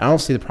 50. I don't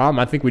see the problem.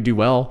 I think we do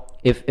well.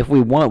 If we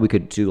want, we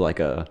could do like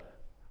a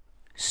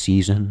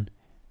season.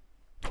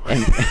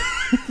 And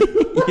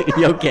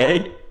you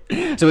okay?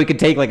 So we could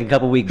take like a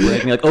couple week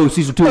break and be like, oh,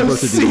 season 2 a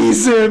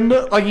season.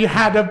 Like you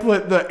had to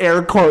put the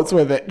air quotes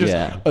with it.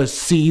 Just a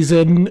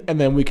season, and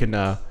then we can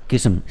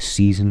get some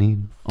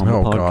seasoning on the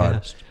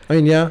podcast.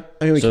 God.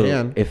 I mean, we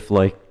can. If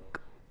like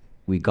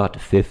we got to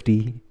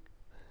 50.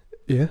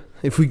 Yeah.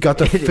 If we got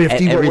to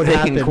 50, what would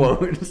happen?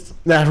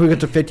 Now, if we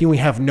got to 50 and we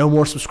have no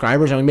more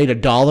subscribers and we made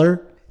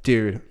 $1,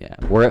 dude. Yeah,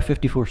 we're at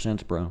 54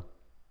 cents, bro.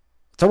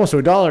 It's almost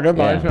 $1. Never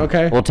mind.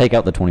 Okay. We'll take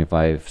out the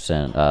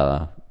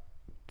 25-cent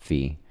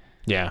fee.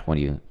 Yeah. When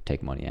you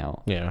take money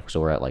out. Yeah. So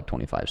we're at like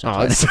 25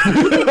 cents.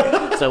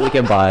 Oh, so we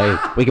can buy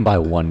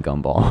one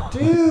gumball.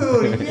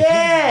 Dude,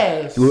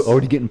 yes. We're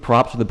already getting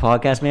props for the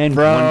podcast, man.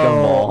 Bro, one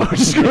gumball. I'm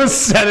just gonna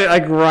set it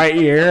like right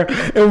here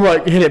and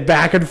like hit it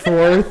back and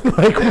forth.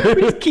 Like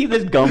we keep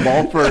this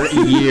gumball for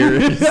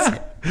years.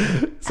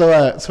 So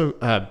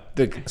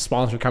the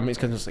sponsor companies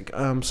can just like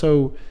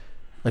so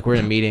like we're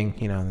in a meeting,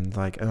 and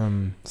like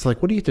so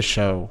like what do you have to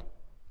show,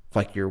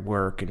 like your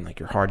work and like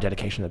your hard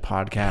dedication to the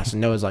podcast?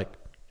 And Noah's like,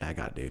 I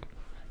got it, dude.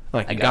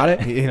 Like, I got it.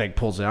 He like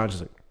pulls it out,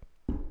 just like,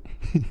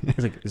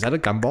 he's like, is that a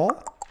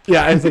gumball?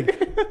 Yeah, I was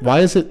like,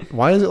 why is it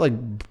like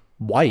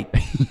white?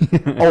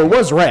 Oh, it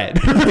was red.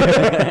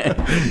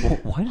 Well,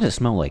 why does it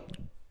smell like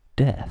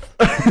death?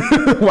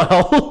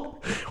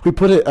 Well, we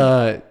put it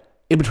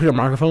in between our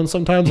microphones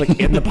sometimes, like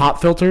in the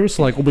pop filter,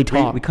 so like when we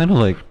talk, we kind of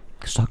like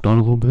sucked on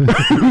a little bit.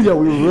 Yeah,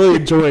 we were really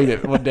enjoying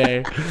it one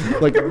day.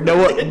 Like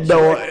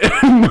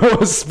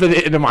Noah spit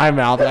it into my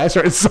mouth, and I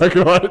started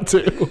sucking on it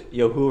too.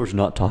 Yo, whoever's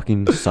not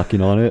talking,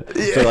 sucking on it.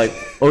 Yeah. So like,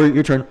 oh,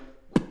 your turn.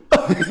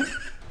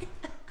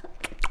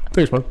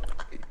 Thanks, man.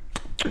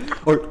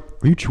 Or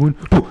are you chewing?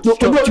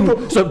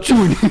 Stop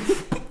chewing.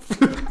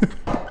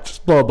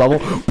 Just blow a bubble.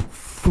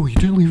 Oh, you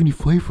didn't leave any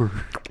flavor.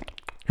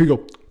 Here you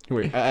go.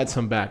 Wait, I add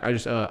some back. I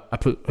just I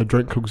put a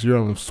drink Coke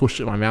Zero and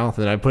swished it in my mouth,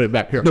 and then I put it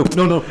back here. No.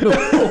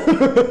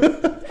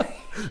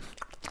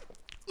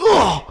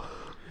 Oh.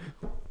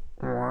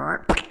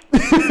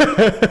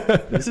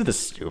 This is the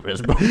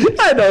stupidest. Bro.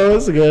 I know,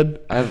 it's good.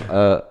 I have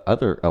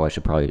I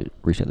should probably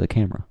reset the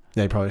camera.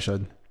 Yeah, you probably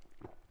should.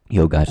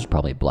 Yo, guys, it's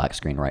probably a black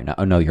screen right now.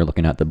 Oh no, you're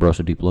looking at the Bro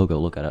So Deep logo.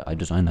 Look at it. I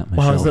designed that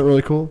myself. Wow, is that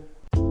really cool?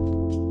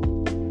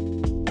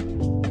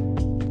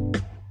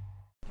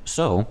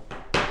 So,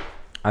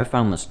 I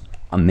found this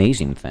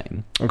amazing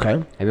thing.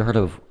 Okay. Have you heard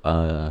of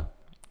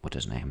what's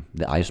his name?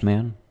 The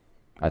Iceman?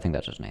 I think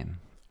that's his name.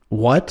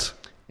 What?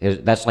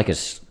 That's like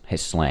his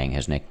slang,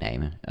 his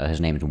nickname.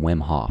 His name is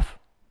Wim Hof.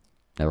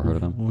 Never heard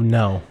of him?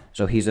 No.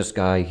 So he's this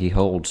guy. He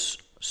holds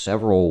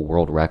several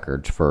world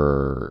records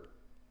for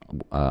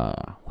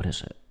what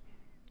is it?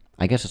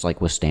 I guess it's like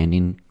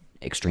withstanding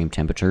extreme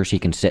temperatures. He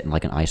can sit in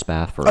like an ice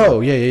bath for.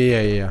 Oh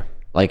yeah.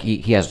 Like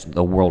he has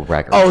the world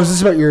record. Oh, is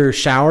this about your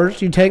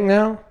showers you take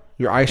now?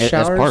 Your ice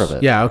showers? That's part of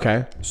it. Yeah,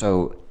 okay.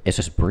 So it's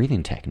this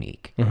breathing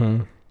technique.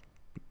 Mm-hmm.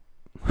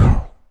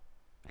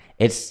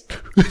 It's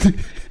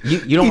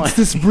you don't. It's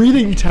this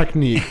breathing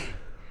technique.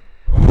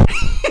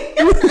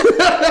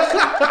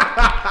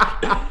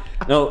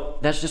 No,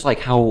 that's just like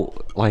how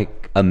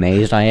like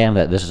amazed I am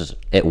that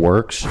it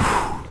works.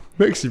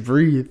 Makes you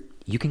breathe.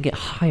 You can get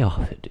high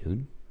off it,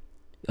 dude.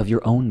 Of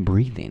your own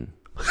breathing.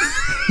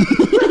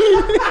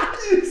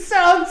 You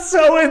sound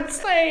so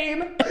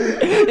insane.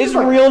 It's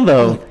real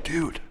though.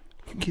 Dude,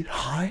 you can get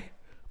high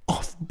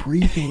off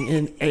breathing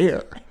in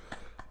air.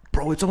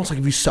 Bro, it's almost like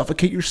if you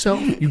suffocate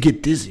yourself, you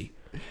get dizzy.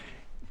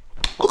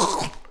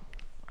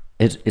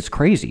 It's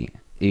crazy.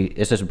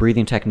 It's this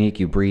breathing technique.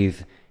 You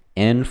breathe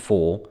in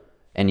full,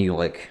 and you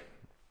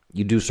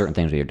do certain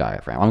things with your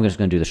diaphragm. I'm just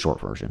going to do the short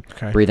version.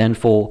 Okay. Breathe in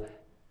full,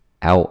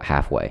 out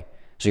halfway.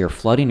 So you're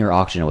flooding your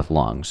oxygen with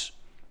lungs.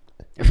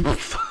 I'm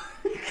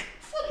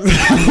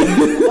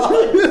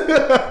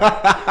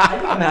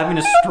having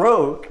a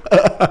stroke.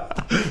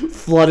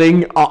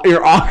 Flooding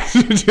your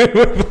oxygen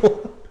with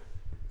lungs.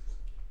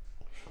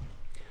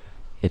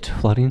 It's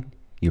flooding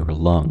your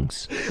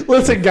lungs.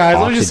 Listen, guys,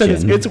 let me just say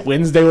this. It's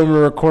Wednesday when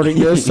we're recording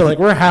this, so like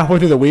we're halfway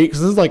through the week.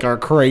 So this is like our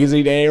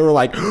crazy day. We're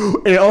like,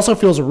 and it also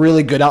feels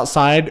really good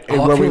outside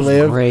where we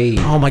live. Great.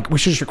 Oh my, we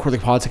should just record the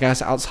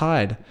podcast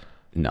outside.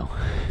 No.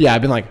 Yeah,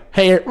 I've been like,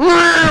 hey.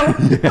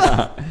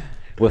 Yeah.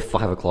 With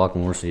 5 o'clock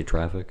in Moore City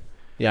traffic.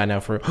 Yeah, I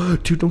know.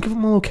 Dude, don't give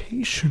them a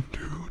location,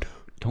 dude.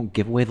 Don't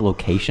give away the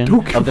location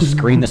of the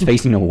screen that's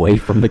facing away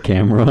from the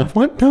camera.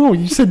 What? No,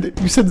 you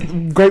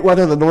said great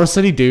weather in the North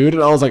City, dude,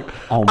 and I was like,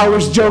 I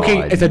was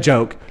joking. God. It's a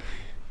joke.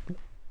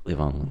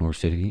 Live on North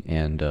City,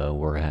 and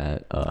we're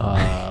at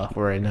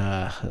we're in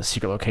a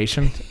secret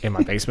location in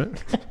my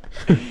basement.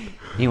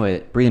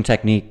 Anyway, breathing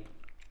technique.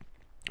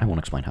 I won't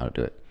explain how to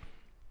do it.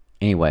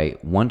 Anyway,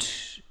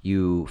 once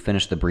you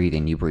finish the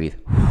breathing, you breathe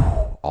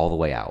all the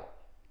way out.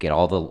 Get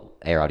all the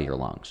air out of your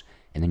lungs,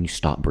 and then you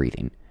stop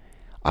breathing.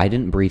 I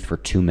didn't breathe for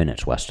 2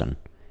 minutes, Weston,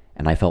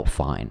 and I felt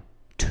fine.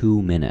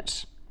 2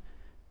 minutes.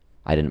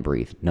 I didn't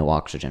breathe. No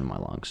oxygen in my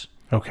lungs.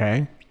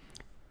 Okay.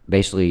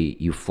 Basically,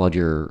 you flood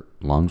your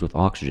lungs with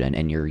oxygen,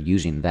 and you're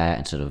using that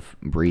instead of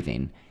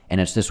breathing. And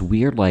it's this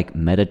weird, like,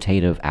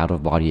 meditative,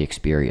 out-of-body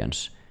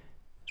experience.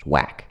 It's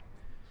whack.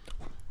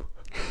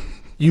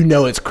 you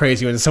know it's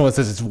crazy when someone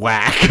says it's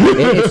whack.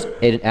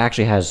 It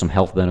actually has some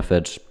health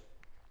benefits.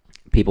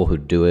 People who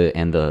do it,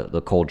 and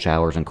the cold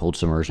showers and cold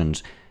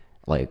submersions,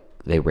 like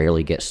they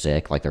rarely get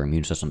sick. Like their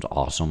immune system's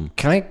awesome.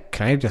 Can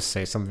I just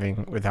say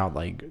something without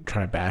like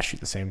trying to bash you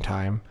at the same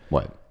time?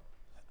 What?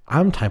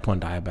 I'm type 1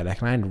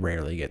 diabetic, and I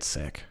rarely get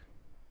sick.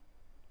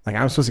 Like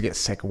I'm supposed to get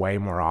sick way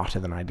more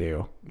often than I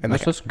do, and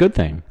that's a good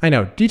thing. I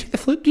know. Do you take the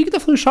flu? Do you get the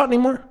flu shot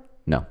anymore?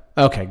 No.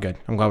 Okay, good.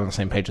 I'm glad we're on the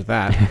same page with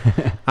that.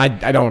 I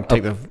don't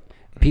take the.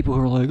 People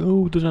who are like,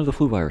 oh, it doesn't have the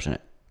flu virus in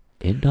it.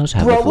 It does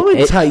have. Bro, the flu. let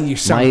me tell you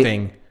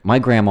something. My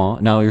grandma.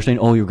 No, you're saying,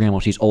 oh, your grandma.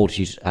 She's old.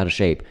 She's out of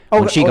shape.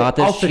 When she got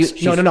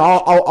this, no.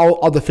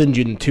 I'll defend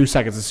you in 2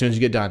 seconds as soon as you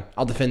get done.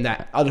 I'll defend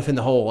that. I'll defend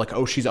the whole like,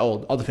 oh, she's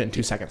old. I'll defend in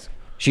 2 seconds.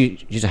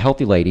 She's a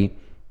healthy lady,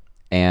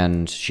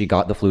 and she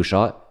got the flu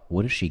shot.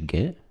 What did she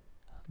get?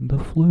 The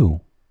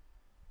flu.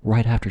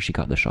 Right after she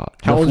got the shot.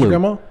 How old is your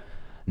grandma?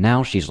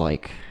 Now she's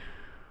like,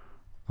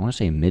 I want to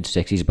say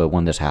mid-60s, but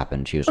when this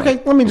happened, she was okay.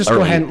 Like let me just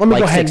go ahead. Let me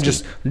go ahead and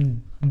just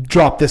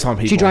drop this on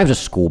people. She drives a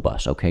school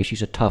bus. Okay,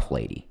 she's a tough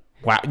lady.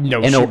 Wow,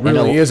 no, she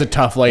really is a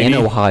tough lady. In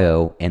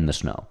Ohio, in the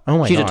snow. Oh my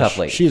gosh, she's a tough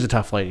lady. She's a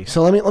tough lady.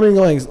 So let me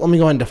go ahead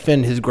and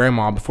defend his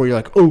grandma before you're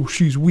like, oh,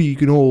 she's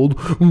weak and old.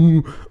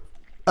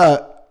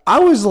 I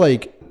was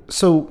like,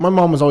 so my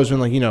mom was always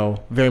been like,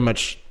 very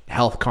much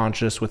health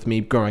conscious with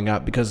me growing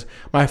up because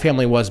my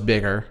family was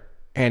bigger,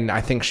 and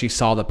I think she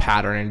saw the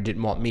pattern and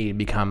didn't want me to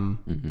become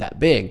that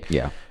big.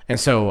 Yeah. And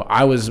so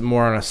I was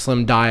more on a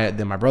slim diet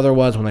than my brother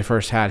was when they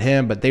first had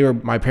him, but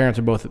my parents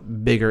are both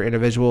bigger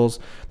individuals.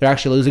 They're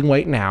actually losing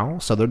weight now,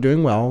 so they're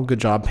doing well. Good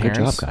job,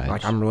 parents. Good job, guys.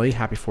 Like, I'm really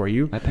happy for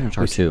you. My parents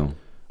are too.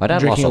 My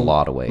dad lost a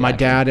lot of weight. My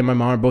dad and my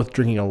mom are both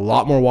drinking a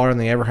lot more water than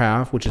they ever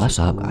have, which is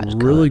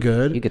really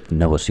good. You get the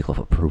Noah seal of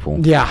approval.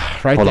 Yeah,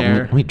 right Hold there. On,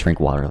 let me drink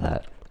water to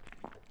that.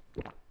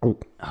 Oh,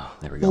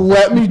 there we go.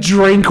 Let me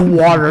drink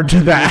water to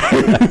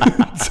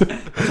that.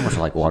 So much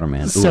like water,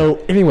 man. Ooh. So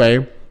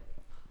anyway,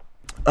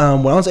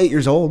 when I was 8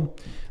 years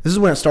old, this is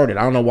when it started.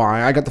 I don't know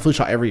why. I got the flu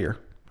shot every year.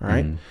 All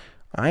right.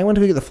 I went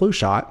to go get the flu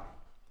shot,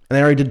 and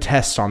they already did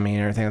tests on me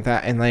and everything like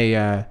that. And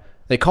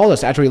they called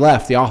us after we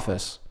left the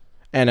office,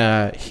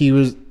 and he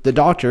was the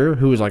doctor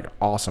who was like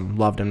awesome,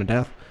 loved him to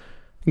death.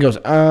 He goes,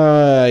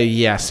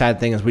 yeah.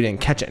 Sad thing is we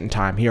didn't catch it in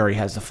time. He already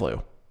has the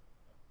flu.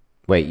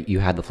 Wait, you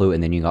had the flu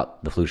and then you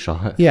got the flu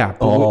shot? Yeah.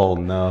 Oh,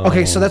 no.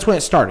 Okay, so that's when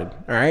it started,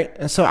 all right?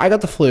 And so I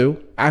got the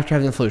flu after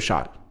having the flu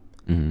shot.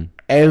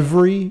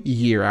 Every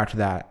year after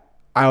that,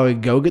 I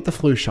would go get the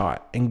flu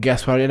shot, and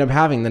guess what I ended up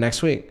having the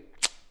next week?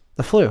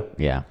 The flu.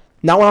 Yeah.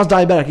 Not when I was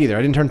diabetic either.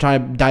 I didn't turn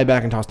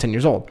diabetic until I was 10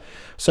 years old.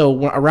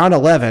 So around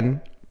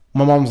 11,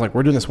 my mom was like,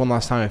 we're doing this one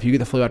last time. If you get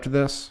the flu after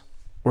this,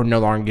 we're no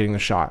longer getting the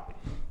shot.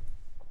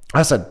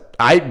 I said,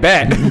 I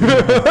bet.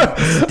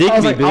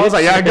 I was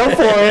like, yeah, go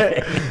for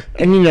it.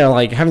 And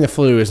like having the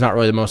flu is not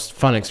really the most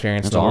fun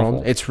experience in the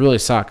world. It really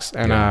sucks.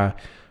 And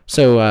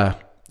so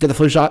did the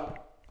flu shot,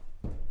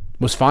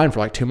 was fine for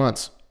like 2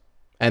 months,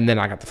 and then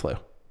I got the flu.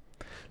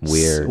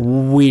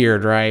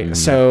 Weird, right?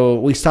 So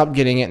we stopped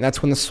getting it, and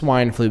that's when the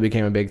swine flu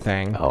became a big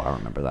thing. Oh, I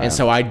remember that. And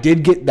so I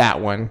did get that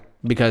one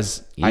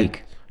because I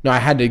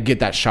had to get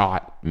that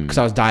shot because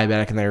I was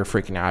diabetic and they were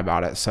freaking out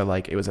about it. So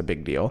like it was a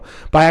big deal.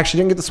 But I actually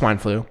didn't get the swine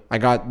flu. I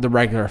got the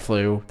regular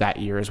flu that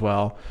year as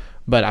well.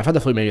 But I've had the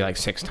flu maybe like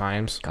 6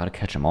 times. Gotta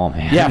catch them all,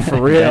 man. Yeah,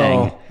 for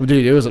real.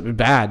 Dude, it was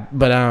bad.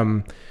 But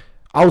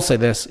I will say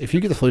this. If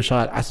you get the flu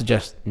shot, I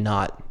suggest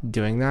not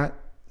doing that.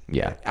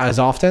 Yeah. As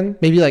often.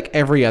 Maybe like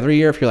every other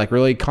year if you're like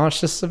really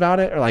conscious about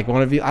it. Or like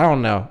one of you. I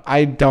don't know.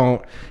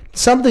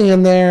 Something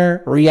in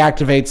there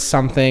reactivates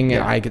something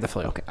and I get the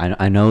flu. Okay.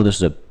 I know this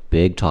is a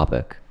big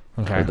topic.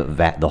 Okay.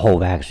 The whole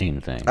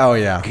vaccine thing. Oh,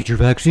 yeah. Get your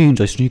vaccines.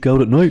 I sneak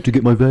out at night to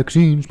get my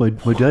vaccines. My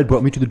dad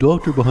brought me to the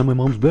doctor behind my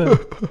mom's bed.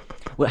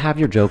 Well, have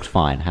your jokes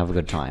fine. Have a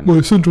good time. My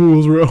essential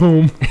oils are at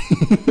home.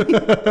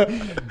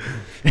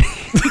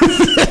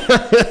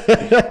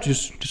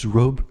 just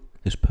rub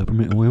this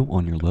peppermint oil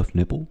on your left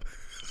nipple.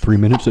 3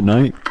 minutes at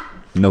night.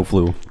 No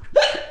flu.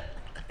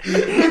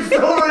 It's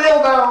so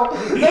real now.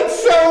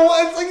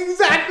 It's like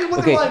exactly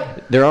what they're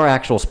like. There are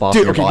actual spots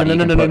in your body you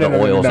can put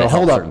the oils that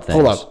help certain things.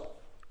 Hold up.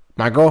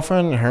 My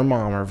girlfriend and her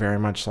mom are very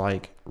much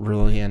like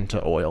really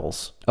into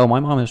oils. Oh, my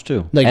mom is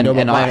too. Like,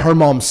 her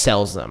mom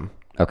sells them.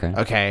 Okay.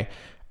 Okay.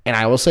 And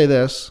I will say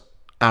this.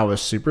 I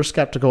was super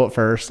skeptical at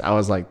first. I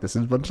was like, this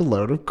is a bunch of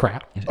load of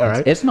crap. All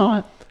right. It's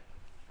not.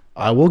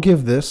 I will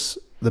give this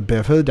the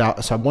benefit of the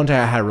doubt. So one day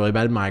I had a really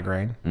bad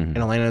migraine, and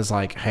Elena's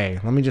like, hey,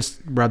 let me just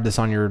rub this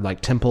on your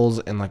like temples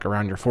and like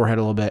around your forehead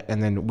a little bit,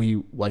 and then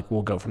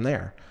we'll go from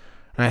there.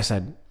 And I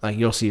said, like,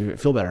 you'll see if it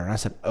feel better. And I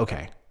said,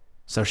 okay.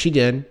 So she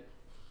did.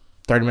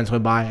 30 minutes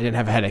went by. I didn't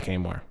have a headache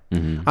anymore.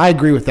 I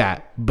agree with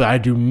that, but I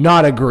do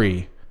not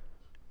agree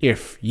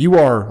if you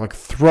are like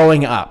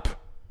throwing up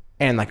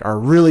and like are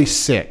really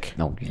sick.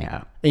 No,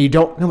 yeah. And you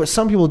don't know, but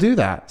some people do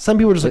that. Some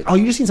people are just like, oh,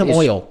 you just need some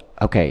oil.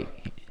 Okay.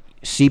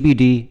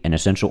 CBD and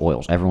essential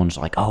oils. Everyone's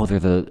like, oh, they're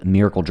the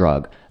miracle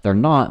drug. They're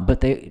not,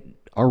 but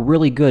are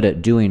really good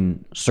at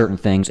doing certain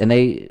things, and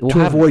they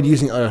will avoid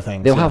using other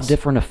things. They'll have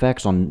different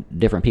effects on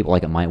different people.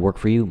 Like it might work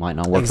for you, might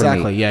not work for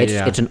me.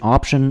 It's an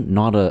option,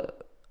 not a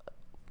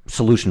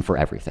solution for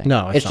everything.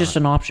 No, it's just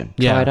an option.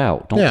 Try it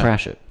out. Don't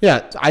trash it.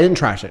 Yeah, I didn't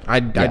trash it. I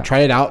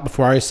tried it out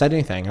before I said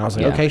anything. I was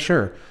like, okay,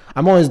 sure.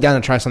 I'm always down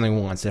to try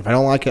something once. If I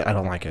don't like it, I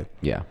don't like it.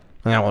 Yeah.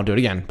 And I won't do it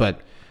again. But,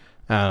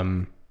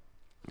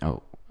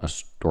 a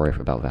story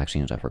about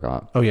vaccines I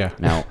forgot. Oh, yeah.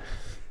 Now,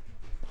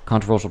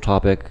 controversial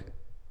topic,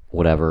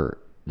 whatever.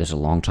 This is a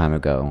long time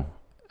ago.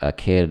 A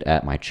kid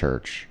at my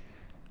church,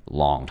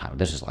 long time.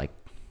 This is like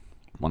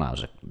when I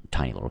was a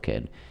tiny little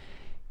kid.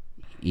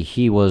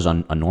 He was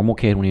a normal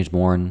kid when he was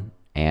born,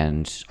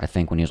 and I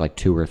think when he was like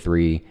 2 or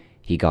 3,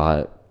 he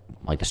got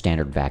like the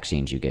standard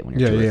vaccines you get when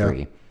you're 2 or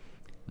 3.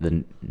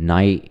 The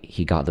night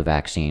he got the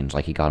vaccines,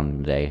 like he got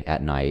them today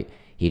at night,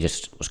 he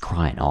just was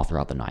crying all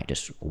throughout the night,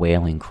 just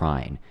wailing,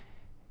 crying.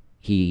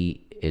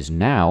 He is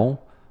now,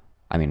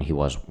 I mean, he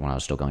was when I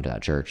was still going to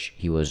that church,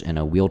 he was in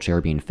a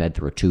wheelchair being fed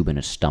through a tube in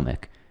his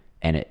stomach,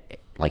 and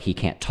it, like, he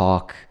can't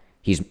talk.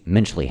 He's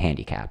mentally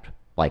handicapped,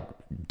 like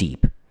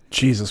deep.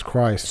 Jesus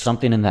Christ.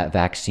 Something in that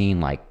vaccine,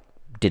 like,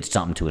 did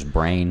something to his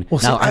brain. Well,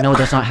 now, I know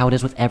that's not how it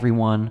is with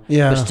everyone.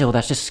 Yeah. But still,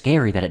 that's just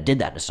scary that it did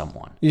that to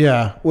someone.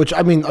 Yeah. Which,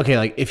 I mean, okay,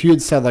 like, if you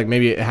had said, like,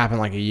 maybe it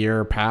happened, like, a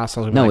year past.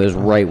 I was no, like, it was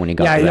right when he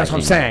got the vaccine. Yeah, that's what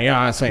I'm saying. Yeah,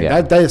 I'm saying.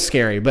 That is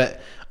scary.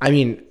 But, I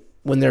mean,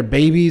 when they're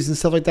babies and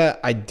stuff like that,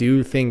 I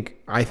think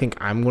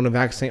I'm going to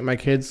vaccinate my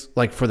kids,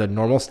 like, for the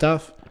normal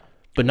stuff,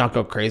 but not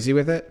go crazy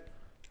with it.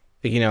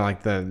 Like, you know,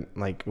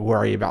 like,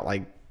 worry about,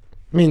 like,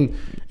 I mean,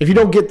 if you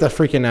don't get the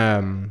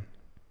freaking,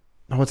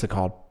 what's it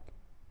called?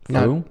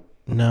 Flu?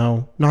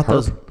 No, not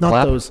those.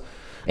 Not those.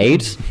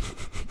 AIDS?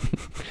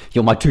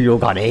 Yo, my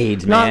 2-year-old got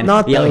AIDS, man.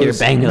 Not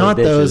those. Not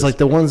those. Like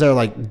the ones that are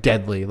like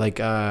deadly, like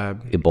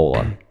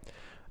Ebola.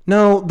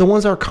 No, the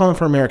ones that are common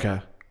for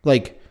America,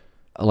 like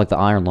the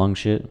iron lung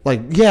shit.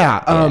 Like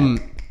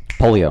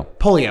polio.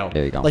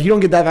 There you go. Like you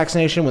don't get that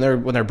vaccination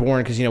when they're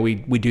born because you know we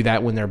do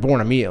that when they're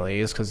born immediately,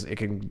 is because it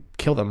can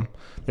kill them.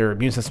 Their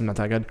immune system not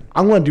that good.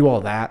 I'm going to do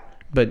all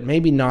that, but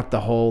maybe not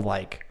the whole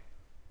like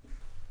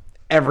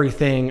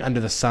everything under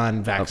the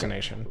sun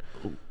vaccination.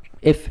 Okay.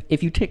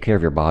 If you take care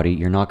of your body,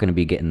 you're not going to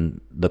be getting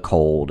the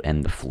cold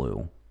and the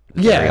flu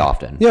very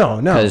often. No.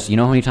 Because you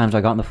know how many times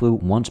I got in the flu?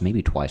 Once,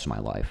 maybe twice in my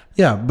life.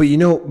 Yeah, but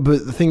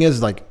the thing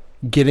is, like,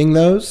 getting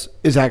those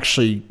is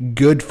actually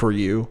good for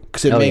you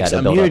because it makes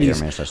immunity.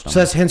 So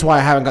that's hence why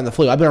I haven't gotten the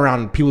flu. I've been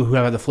around people who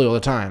have had the flu all the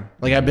time.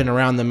 Like I've been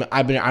around them.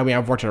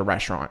 I've worked at a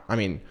restaurant. I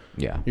mean,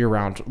 you're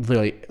around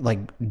literally like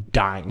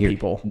dying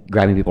people,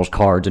 grabbing people's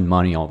cards and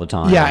money all the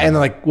time. Yeah, and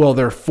like, well,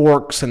 they're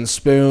forks and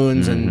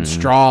spoons and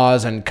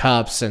straws and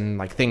cups and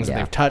like things that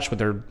they've touched with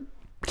their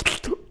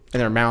in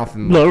their mouth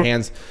and like,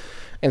 hands.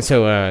 And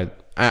so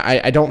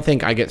I don't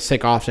think I get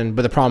sick often.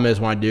 But the problem is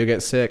when I do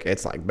get sick,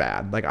 it's like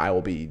bad. Like I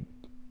will be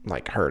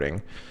like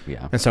hurting.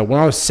 Yeah. And so when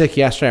I was sick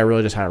yesterday, I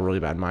really just had a really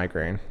bad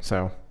migraine.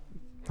 So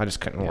I just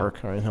couldn't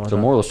work or anything like that. So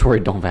moral of the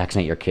story, don't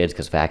vaccinate your kids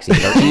because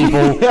vaccines are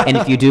evil. And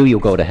if you do, you'll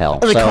go to hell.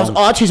 And it cause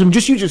autism.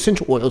 Just use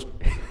essential oils.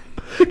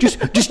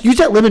 just use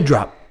that lemon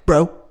drop,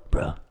 bro.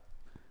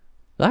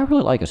 I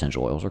really like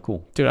essential oils. They're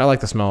cool. Dude, I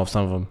like the smell of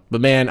some of them.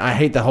 But man, I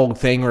hate the whole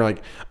thing where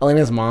like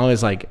Elena's mom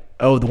is like,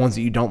 oh, the ones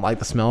that you don't like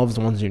the smell of is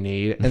the ones you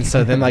need. And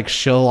so then like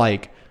she'll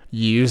like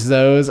use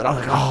those and I'm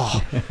like,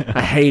 oh,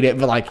 I hate it,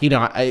 but like, you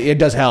know, it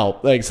does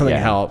help. Like something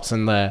helps.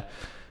 And the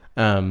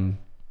I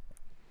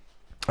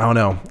don't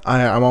know.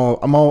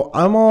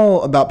 I'm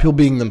all about people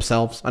being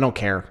themselves. I don't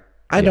care.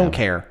 I don't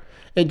care.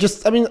 It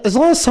just, I mean, as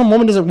long as some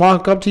woman doesn't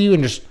walk up to you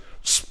and just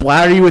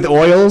splatter you with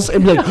oils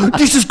and be like,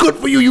 this is good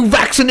for you, you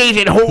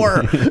vaccinated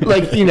whore.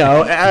 Like, you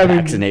know,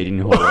 vaccinating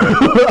whore.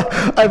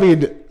 I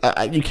mean,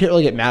 you can't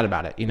really get mad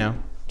about it, you know?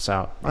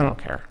 So I don't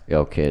care.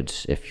 Yo,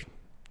 kids, if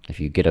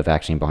you get a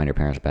vaccine behind your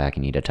parents' back,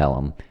 you need to tell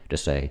them,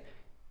 just say,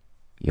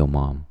 yo,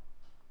 mom,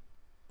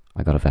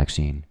 I got a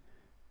vaccine.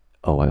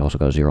 Oh, I also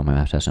got a 0 on my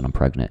math test and I'm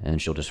pregnant.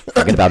 And she'll just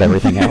forget about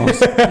everything else.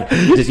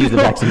 Just use the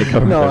vaccine to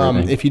cover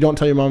everything. If you don't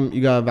tell your mom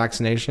you got a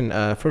vaccination,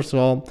 first of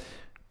all,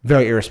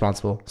 very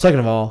irresponsible. Second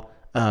of all,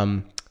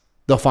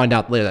 they'll find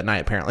out later that night,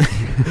 apparently.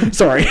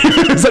 Sorry.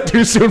 Is that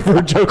too soon for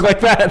a joke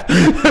like that?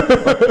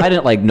 I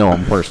didn't know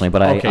him personally,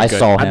 but I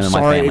saw him in my family. I'm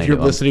sorry if you're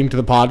listening to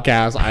the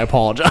podcast. I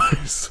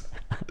apologize.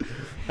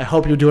 I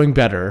hope you're doing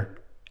better.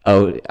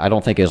 Oh, I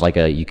don't think it's like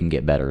a you can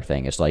get better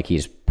thing. It's like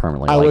he's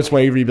permanently. I was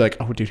waiting for you to be like,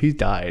 oh, dude, he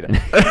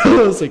died.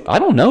 I was like, I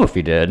don't know if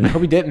he did. I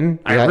hope he didn't.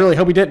 I really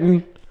hope he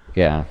didn't.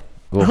 Yeah.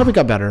 I hope it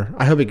got better.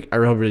 I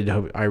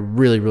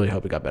really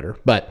hope it got better.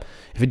 But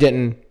if it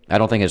didn't, I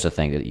don't think it's a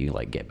thing that you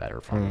like get better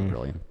from.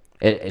 Really,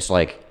 it's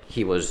like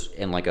he was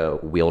in like a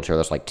wheelchair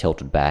that's like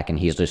tilted back, and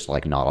he's just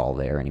like not all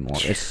there anymore.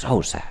 It's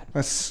so sad.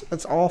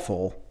 That's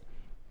awful.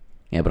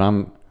 Yeah, but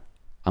I'm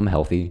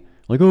healthy.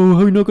 Like, oh,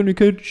 how are you not going to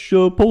catch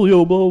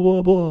polio? Blah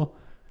blah blah.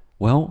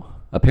 Well,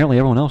 apparently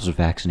everyone else is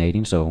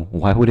vaccinating, so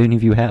why would any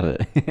of you have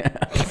it?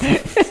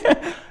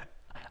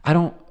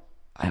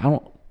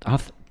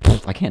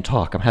 I can't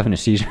talk. I'm having a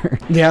seizure.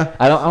 Yeah.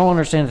 I don't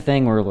understand the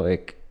thing where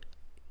like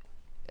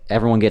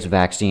everyone gets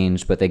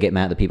vaccines, but they get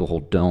mad at the people who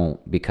don't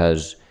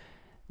because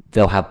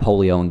they'll have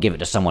polio and give it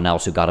to someone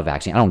else who got a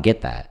vaccine. I don't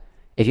get that.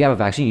 If you have a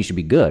vaccine, you should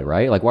be good,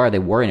 right? Like, why are they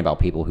worrying about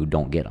people who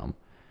don't get them?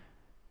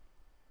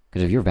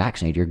 Because if you're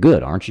vaccinated, you're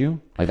good, aren't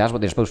you? Like, that's what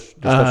they're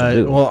supposed to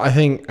do. Well, I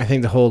think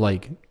the whole,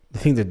 like, I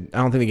don't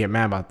think they get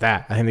mad about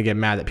that. I think they get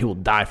mad that people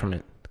die from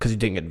it because you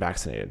didn't get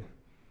vaccinated.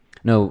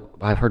 No,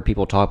 I've heard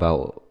people talk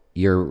about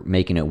you're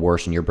making it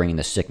worse and you're bringing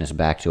the sickness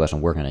back to us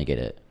and we're going to get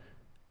it.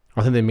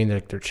 I think they mean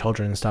like their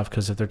children and stuff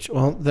because if they're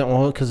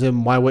because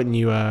then why wouldn't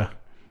you? I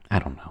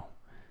don't know.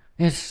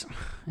 It's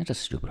a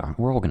stupid argument.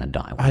 We're all gonna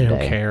die one day. I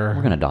don't care.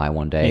 We're gonna die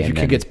one day. If your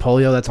kid gets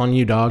polio, that's on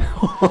you, dog.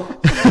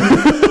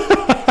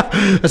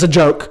 That's a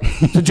joke.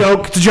 It's a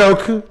joke. It's a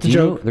joke. It's a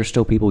joke. There's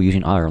still people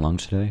using iron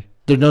lungs today.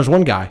 There's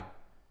one guy.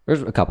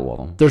 There's a couple of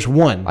them. There's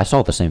one. I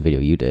saw the same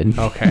video you did.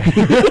 Okay.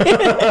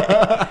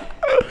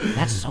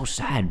 That's so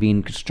sad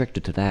being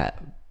constricted to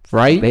that.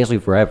 Right? Basically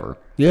forever.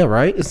 Yeah,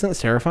 right? Isn't that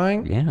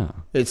terrifying? Yeah.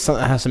 It's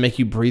something that has to make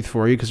you breathe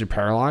for you because you're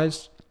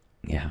paralyzed.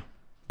 Yeah.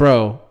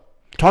 Bro,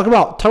 talk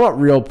about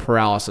real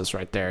paralysis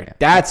right there.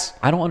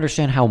 I don't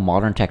understand how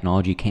modern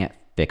technology can't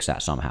fix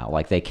that somehow.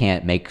 Like, they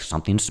can't make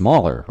something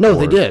smaller. No,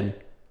 they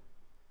did.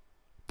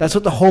 That's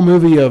what the whole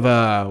movie of...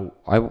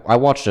 I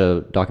watched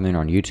a documentary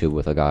on YouTube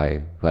with a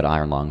guy who had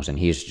iron lungs, and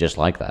he's just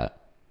like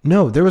that.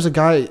 No, there was a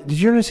guy...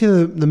 Did you ever see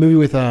the movie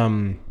with...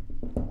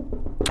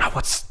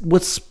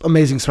 What's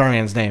Amazing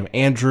Spider-Man's name?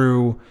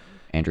 Andrew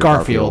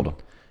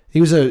Garfield.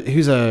 He was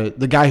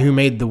the guy who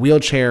made the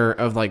wheelchair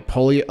of like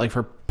polio, like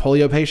for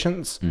polio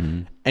patients,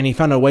 and he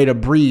found a way to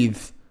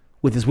breathe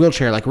with his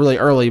wheelchair like really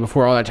early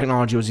before all that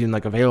technology was even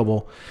like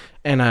available.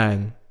 And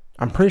I'm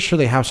pretty sure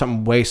they have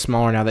something way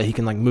smaller now that he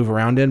can like move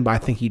around in, but I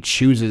think he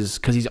chooses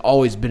because he's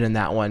always been in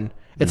that one.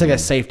 It's like a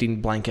safety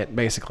blanket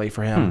basically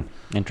for him.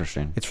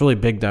 Interesting. It's really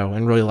big though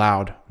and really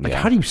loud. Like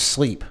how do you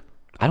sleep?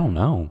 I don't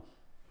know.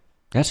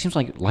 That seems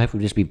like life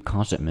would just be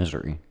constant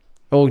misery.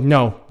 Oh,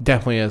 no,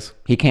 definitely is.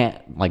 He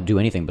can't, like, do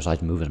anything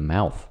besides move his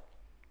mouth.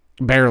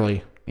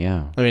 Barely.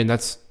 Yeah.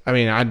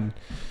 Dang.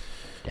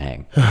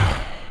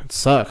 It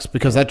sucks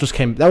because that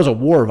was a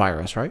war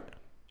virus, right?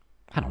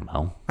 I don't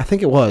know. I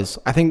think it was.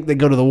 I think they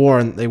go to the war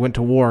and they went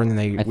to war and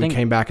then we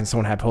came back and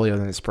someone had polio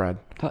and then it spread.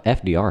 I thought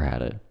FDR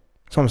had it.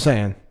 That's what I'm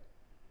saying.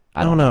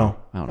 I don't know.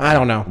 I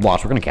don't know.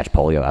 Watch, we're going to catch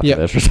polio after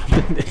this or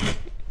something.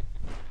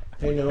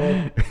 I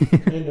know.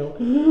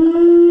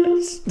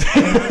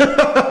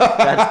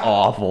 That's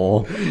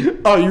awful.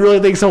 Oh, you really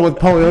think someone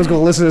with polio is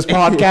going to listen to this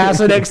podcast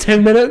the next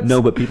 10 minutes?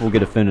 No, but people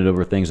get offended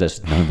over things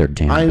that's none of their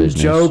damn business.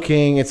 I'm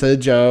joking. It's a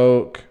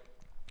joke.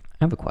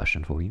 I have a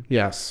question for you.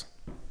 Yes.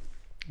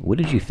 What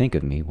did you think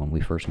of me when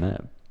we first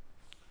met?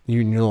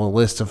 You knew a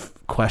list of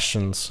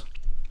questions.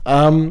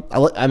 I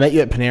met you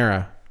at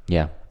Panera.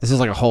 Yeah. This is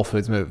like a Whole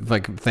Foods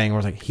like thing where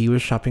it's like he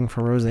was shopping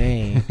for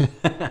rosé,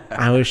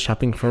 I was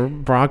shopping for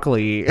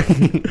broccoli,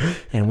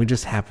 and we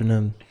just happened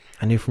to.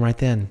 I knew from right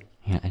then.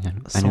 Yeah, I knew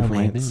from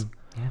right then.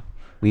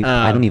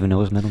 Yeah, I didn't even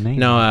know his middle name.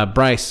 No,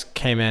 Bryce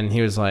came in.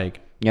 He was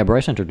like, yeah,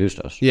 Bryce introduced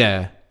us.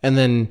 Yeah, and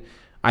then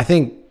I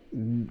think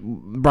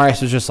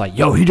Bryce was just like,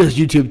 yo, he does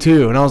YouTube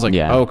too, and I was like,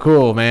 oh,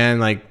 cool, man,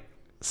 like.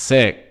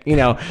 Sick.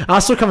 I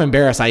was still kind of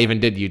embarrassed I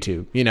even did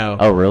YouTube,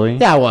 Oh, really?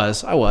 Yeah, I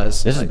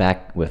was. This is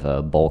back with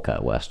a bowl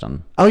cut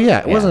Weston. Oh, yeah.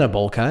 It wasn't a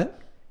bowl cut.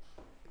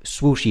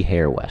 Swooshy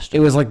hair Weston.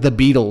 It was like the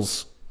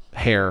Beatles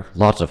hair.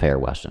 Lots of hair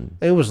Weston.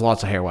 It was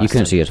lots of hair Weston. You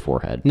couldn't see his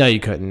forehead. No, you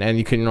couldn't. And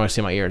you couldn't really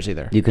see my ears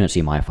either. You couldn't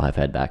see my 5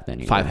 head back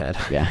then either. 5 head.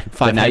 Yeah.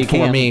 5 head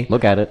for me.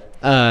 Look at it.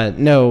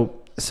 No.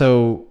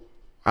 So,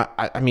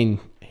 I mean...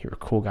 You're a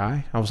cool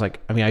guy. I was like,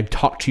 I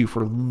talked to you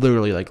for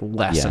literally like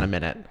less than a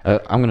minute.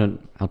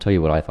 I'll tell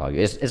you what I thought.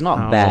 It's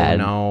not bad.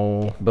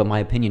 No. But my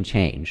opinion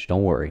changed.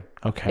 Don't worry.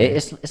 Okay.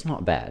 It's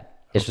not bad.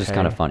 It's just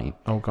kind of funny.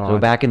 Oh, God. So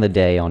back in the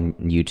day on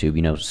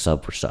YouTube,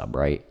 sub for sub,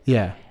 right?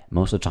 Yeah.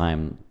 Most of the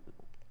time,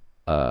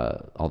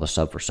 all the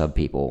sub for sub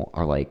people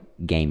are like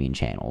gaming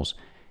channels.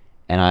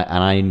 And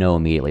I know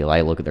immediately, like,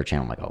 I look at their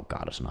channel, I'm like, oh,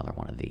 God, it's another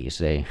one of these.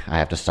 I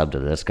have to sub to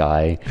this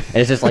guy. And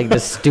it's just like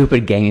this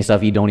stupid gaming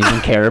stuff you don't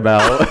even care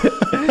about.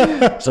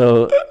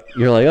 So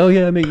you're like, oh,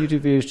 yeah, I make YouTube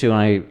videos too.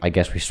 And I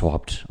guess we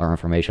swapped our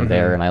information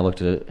there. And I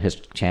looked at his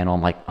channel.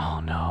 I'm like, oh,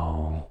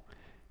 no.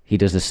 He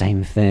does the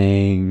same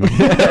thing.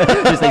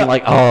 Just thinking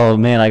like, oh,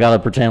 man, I got to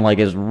pretend like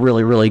it's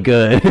really, really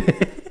good.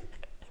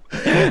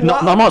 No,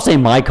 I'm not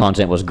saying my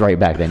content was great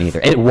back then either.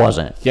 It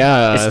wasn't.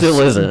 Yeah. It still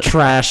isn't.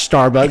 Trash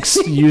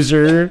Starbucks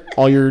user.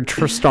 All your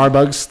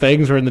Starbucks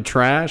things were in the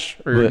trash.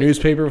 Or your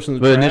newspaper was in the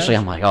trash. But initially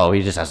I'm like, oh,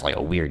 he just has like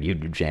a weird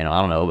YouTube channel.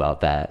 I don't know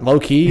about that. Low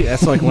key.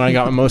 That's like when I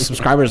got my most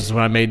subscribers is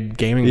when I made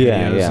gaming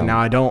videos. Yeah. And now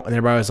I don't. And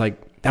everybody was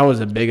like, that was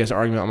the biggest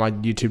argument on my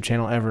YouTube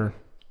channel ever.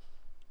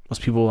 Was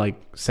people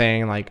like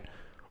saying like,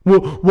 well,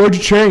 why'd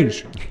you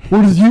change?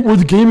 We're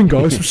the gaming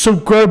guys. We're so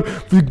glad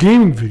for the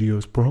gaming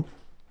videos, bro.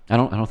 I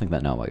don't think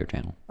that now about your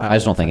channel. I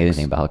just don't think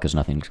anything about it because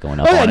nothing's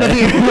going up on it.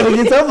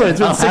 It's over. It's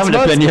been 6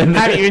 months. Opinion. I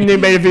haven't even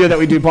made a video that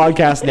we do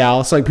podcast now.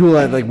 It's like people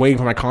that like waiting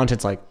for my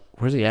content's like,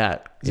 where's he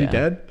at? Is he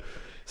dead?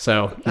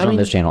 So he's on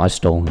this channel. I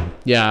stole him.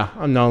 Yeah,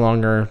 I'm no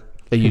longer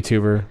a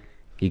YouTuber.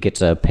 He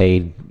gets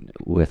paid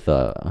with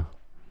man,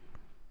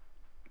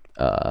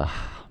 I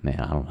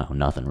don't know,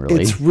 nothing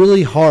really. It's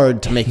really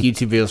hard to make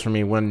YouTube videos for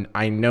me when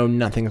I know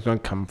nothing's going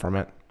to come from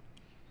it.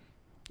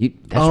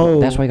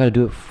 That's why you got to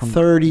do it from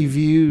 30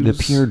 views.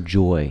 The pure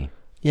joy.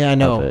 Yeah, I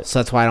know. So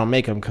that's why I don't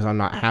make them, because I'm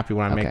not happy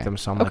when I make them.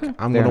 So I'm like,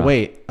 I'm going to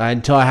wait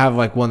until I have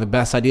like one of the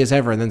best ideas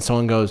ever, and then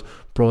someone goes,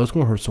 "Bro, that's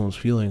going to hurt someone's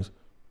feelings."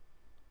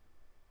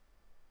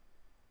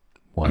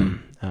 What?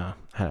 I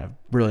had a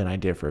brilliant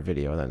idea for a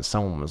video, and then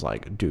someone was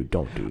like, "Dude,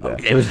 don't do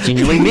that." It was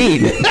genuinely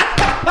mean.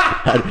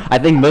 I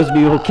think most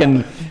people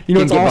can. You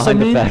know what's also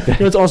mean? You know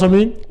what's also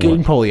mean?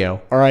 Getting polio.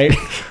 All right.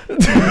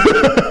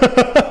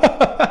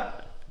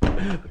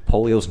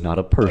 Polio's not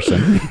a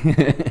person.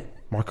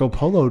 Marco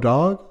Polo,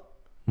 dog.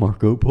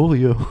 Marco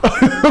Polio.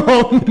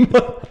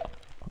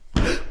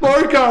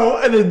 Marco,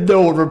 and then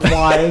no one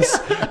replies,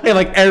 and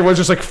like everyone's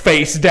just like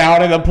face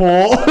down in the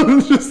pool.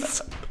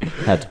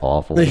 That's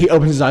awful. Then he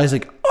opens his eyes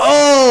like,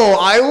 "Oh,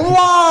 I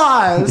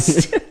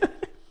lost."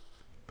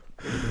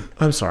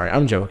 I'm sorry.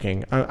 I'm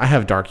joking. I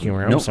have dark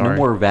humor. I'm sorry. No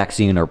more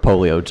vaccine or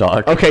polio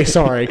talk. Okay,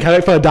 sorry. Can I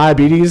make fun of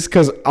diabetes?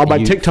 Because on my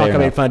TikTok, I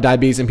make fun of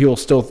diabetes, and people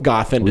still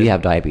got offended. We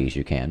have diabetes.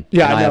 You can.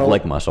 Yeah, and I have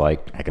ligma, so I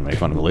can make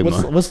fun of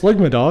ligma. What's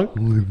ligma, dog?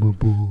 Ligma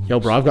balls. Yo,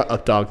 bro, I've got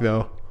up dog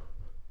though.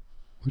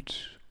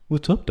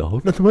 What's up,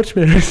 dog? Nothing much,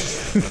 man.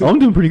 I'm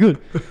doing pretty good.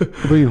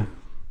 What about you?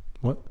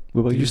 What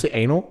about Did you? you say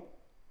anal?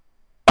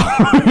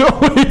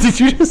 Wait, did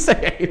you just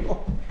say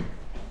anal?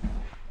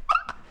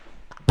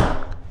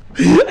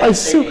 I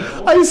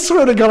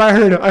swear to God, I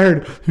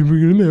heard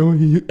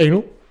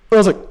anal. I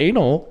was like,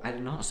 anal? I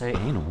did not say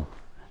anal.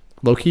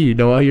 Low-key, you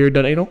know how you're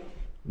done anal?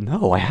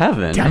 No, I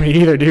haven't. Yeah, me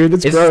neither, dude.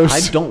 That's gross.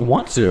 I don't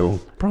want to.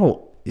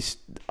 Bro,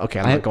 okay,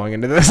 I'm not going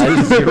into this. I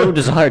have zero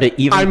desire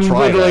to even try I'm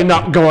literally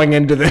not going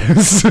into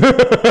this.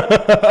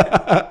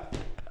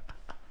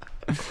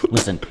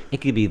 Listen,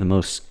 it could be the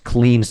most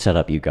clean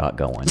setup you got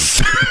going.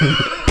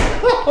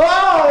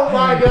 Oh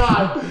my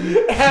God!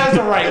 It has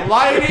the right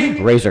lighting.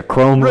 Razer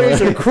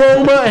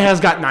Chroma. It has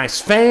got nice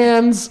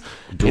fans.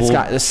 It's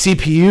got the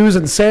CPU's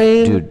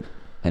insane. Dude,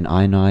 an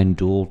i9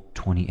 dual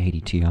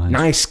 2080 Ti.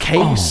 Nice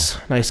case.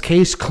 Nice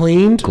case.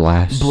 Cleaned.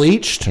 Glass.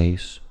 Bleached.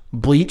 Case.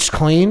 Bleached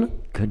clean.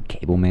 Good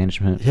cable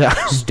management. Yeah.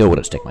 Still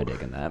wouldn't stick my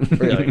dick in that.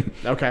 Really?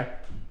 Okay.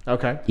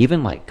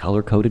 Even like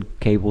color-coded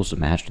cables that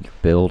match your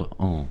build.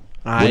 Oh.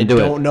 I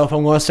don't know if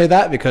I'm going to say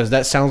that, because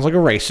that sounds like a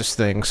racist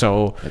thing.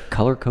 So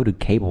color-coded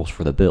cables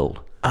for the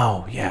build.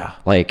 Oh yeah.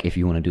 Like if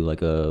you want to do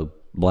like a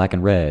black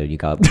and red, you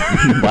got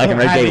black and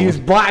red I cables.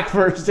 used black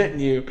first, didn't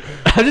you?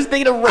 I was just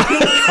thinking of random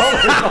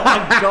colors.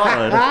 Oh my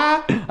God.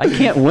 I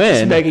can't win.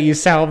 It's making you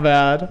sound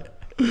bad.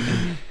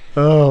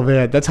 Oh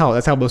man, that's how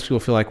most people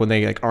feel like when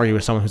they like argue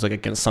with someone who's like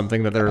against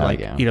something that they're like,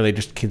 you know, they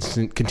just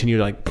continue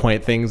to like point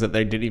at things that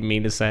they didn't even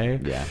mean to say.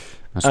 Yeah.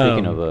 Now,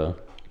 speaking of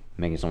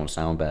making someone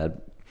sound bad,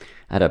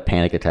 I had a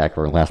panic attack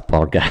for our last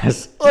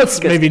podcast.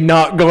 Let's maybe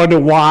not go into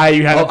why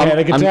you had a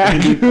panic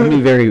attack. I'm gonna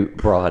be very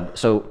broad.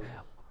 So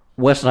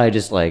Wes and I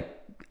just throw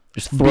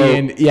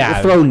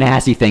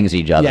nasty things at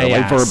each other,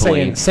 like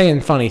verbally,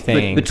 saying funny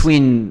things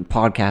between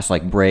podcasts,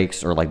 like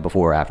breaks or like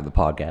before or after the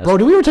podcast. Bro,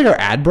 do we ever take our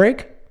ad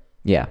break?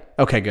 Yeah.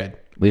 Okay, good.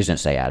 We just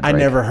didn't say ad break. I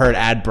never heard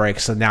ad break,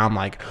 so now I'm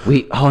like,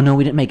 we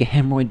didn't make a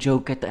hemorrhoid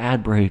joke at the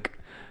ad break.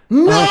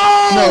 No,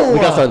 we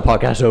gotta start the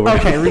podcast over.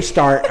 Okay,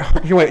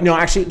 restart. Here, wait, no,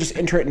 actually, just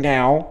enter it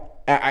now.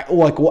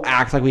 We'll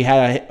act like we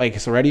had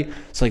it's already.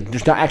 So like,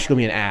 there's not actually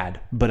gonna be an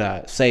ad,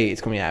 but say it's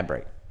gonna be an ad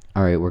break.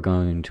 All right, we're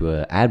going to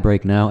an ad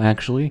break now.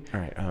 Actually, all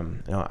right.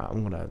 I'm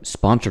gonna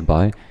sponsored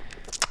by.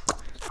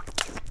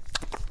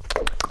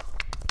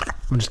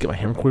 I'm just get my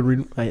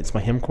hemorrhoid. It's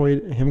my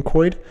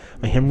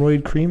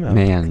hemorrhoid cream.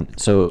 Man,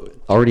 so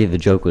already the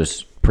joke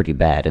was pretty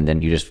bad, and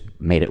then you just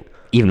made it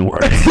even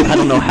worse. I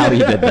don't know how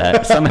you did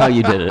that. Somehow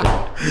you did it.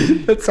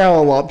 That's how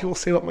a lot of people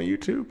say about my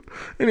YouTube.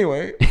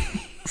 Anyway.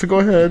 So go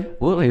ahead.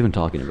 What were we even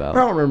talking about? I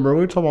don't remember.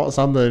 We were talking about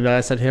something, and I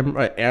said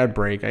ad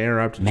break. I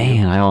interrupted you.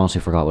 Man, I honestly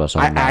forgot what I was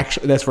talking about.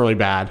 Actually, that's really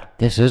bad.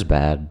 This is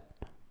bad.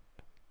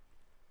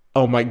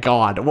 Oh my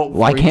God!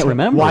 I can't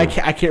remember. I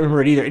can't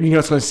remember it either. And you know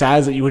what's going to sad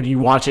is that when you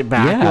watch it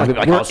back, you're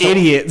like, we're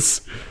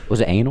idiots.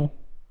 Was it anal?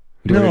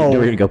 No. We're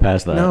going to go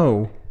past that.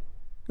 No.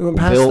 We went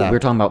past that. We were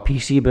talking about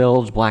PC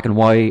builds, black and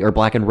white or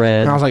black and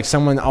red. And I was like,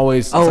 someone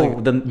always.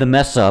 The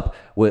mess up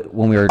when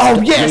we were.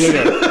 Oh yes.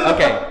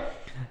 Okay.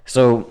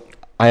 So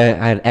I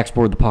had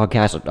exported the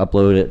podcast,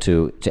 uploaded it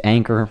to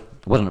Anchor.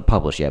 It wasn't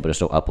published yet, but it's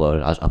still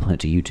uploaded. I was uploading it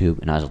to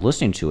YouTube, and I was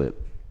listening to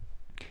it,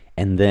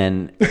 and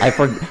then I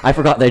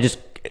forgot they just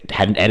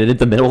hadn't edited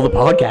the middle of the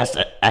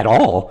podcast at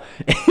all,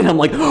 and I'm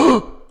like,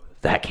 oh,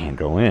 that can't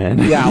go in.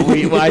 Yeah,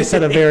 I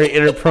said a very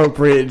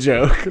inappropriate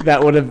joke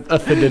that would have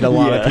offended a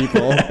lot of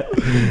people.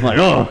 I'm like,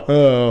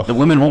 the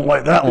women won't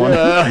like that one.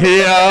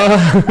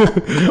 Yeah,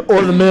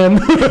 or the men.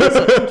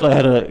 So I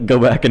had to go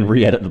back and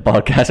re-edit the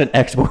podcast and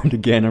export it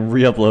again and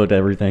re-upload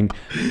everything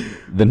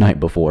the night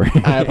before.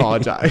 I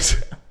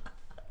apologize.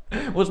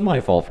 It was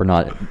my fault for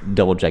not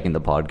double-checking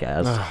the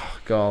podcast. Oh,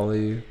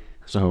 golly.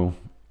 So,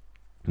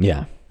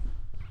 yeah.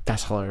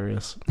 That's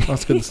hilarious.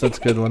 That's good. That's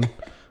a good one.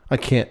 I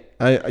can't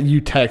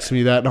You texted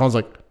me that, and I was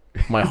like,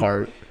 my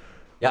heart.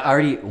 Yeah,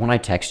 when I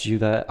texted you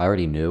that, I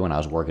already knew, and I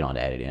was working on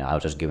editing. I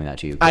was just giving that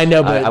to you. I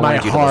know, but my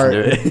heart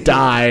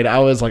died. I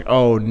was like,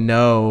 oh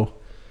no.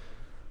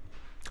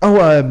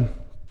 Oh,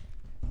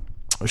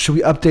 should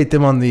we update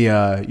them on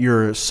the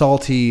your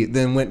salty?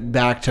 Then went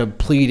back to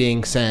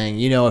pleading, saying,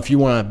 if you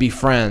want to be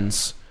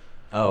friends.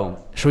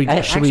 Oh,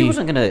 I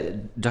wasn't gonna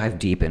dive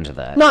deep into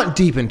that. Not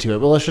deep into it,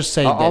 but let's just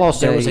say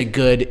there was a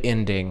good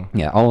ending.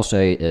 Yeah, all I'll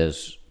say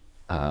is,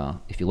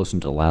 if you listen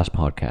to the last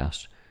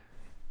podcast,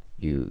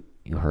 you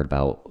heard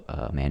about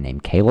a man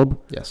named Caleb.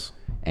 Yes.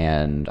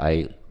 And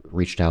I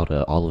reached out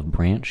to Olive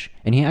Branch,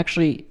 and he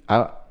actually,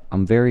 I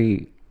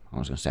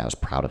was gonna say I was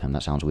proud of him.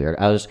 That sounds weird.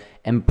 I was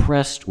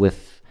impressed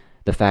with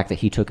the fact that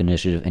he took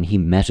initiative, and he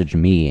messaged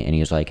me, and he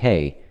was like,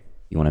 "Hey,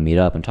 you want to meet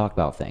up and talk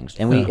about things?"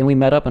 And we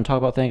met up and talked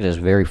about things. It was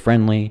very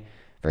friendly,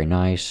 very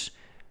nice.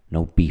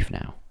 No beef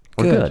now.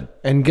 We're good.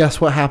 And guess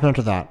what happened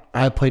after that?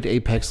 I played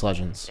Apex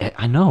Legends.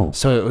 I know.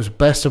 So it was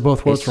best of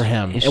both worlds for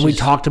him. And we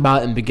talked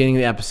about it in the beginning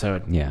of the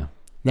episode. Yeah.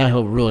 Now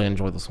he'll really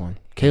enjoy this one.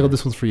 Caleb,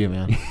 this one's for you,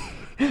 man.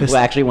 Well,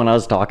 actually, when I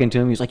was talking to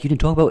him, he was like, "You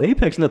didn't talk about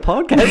Apex in the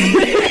podcast."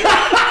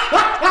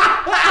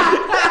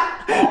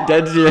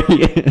 Dead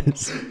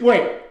serious.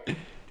 Wait.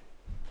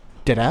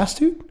 Dead ass,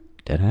 dude?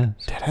 Dead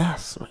ass. Dead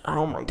ass.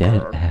 Oh my god.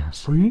 Dead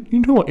ass. You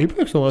know what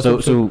Apex was?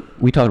 So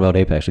we talked about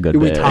Apex a good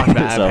bit. We talked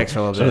about Apex for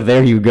a little bit. So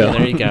there you go. Yeah,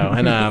 there you go.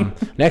 And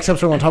next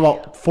episode we're gonna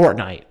talk about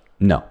Fortnite.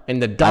 No.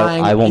 And the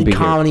dying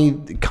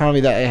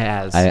economy that it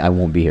has. I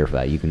won't be here for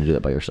that. You can do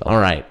that by yourself. All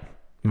right.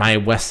 My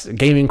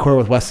gaming core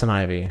with Weston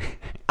Ivy.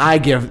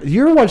 Did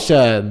you ever watch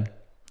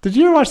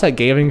that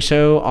gaming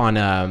show on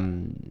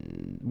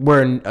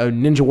where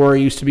Ninja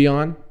Warrior used to be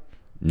on?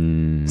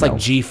 It's like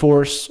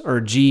G-Force or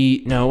No,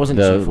 it wasn't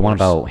G-Force. The one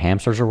about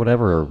hamsters or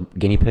whatever, or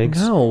guinea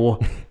pigs? No.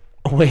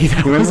 Wait,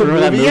 that was remember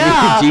that movie?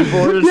 Yeah.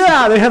 G-Force?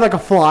 Yeah, they had like a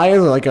fly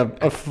or like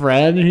a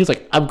friend, and he's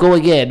like, "I'm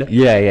going in."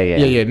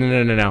 Yeah.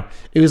 No.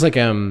 It was like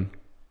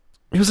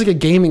a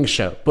gaming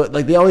show, but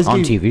like they always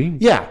on TV.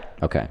 Yeah.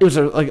 Okay. It was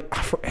like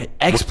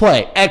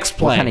X-Play.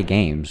 What kind of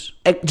games?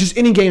 Just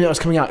any game that was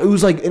coming out. It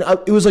was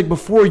like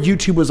before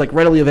YouTube was like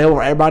readily available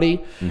for everybody.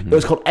 Mm-hmm. It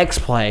was called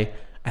X-Play,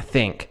 I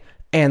think.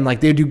 And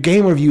like they do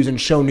game reviews and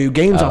show new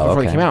games off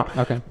before they came out.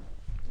 Okay.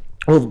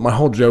 Well, my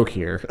whole joke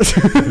here,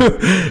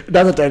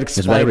 now that I explain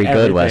it's very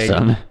good,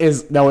 Weston.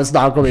 It's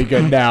not going to be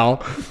good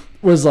now.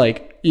 Was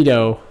like you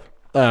were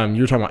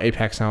talking about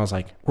Apex, and I was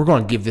like, we're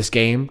going to give this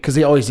game, because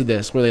they always did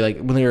this where they like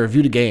when they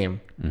reviewed a game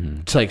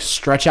to like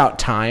stretch out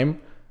time,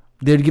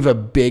 they'd give a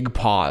big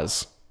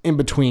pause in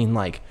between,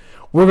 like,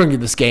 we're going to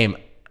give this game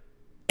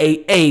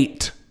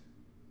 8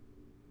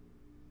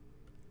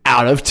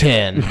 out of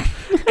 10.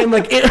 And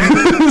like it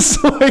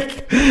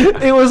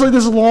was like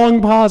this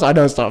long pause. I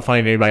know it's not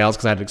funny to anybody else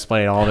because I had to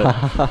explain all of it.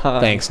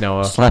 Thanks,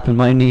 Noah. Slapping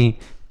my knee.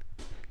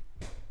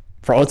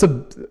 Bro,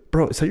 so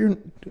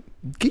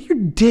get your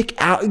dick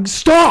out.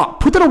 Stop.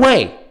 Put that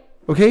away.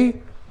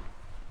 Okay?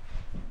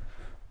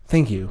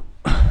 Thank you.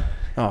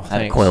 Oh, thanks.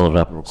 I coiled it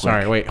up real quick.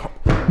 Sorry, wait.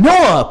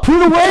 Noah, put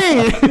it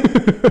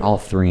away. All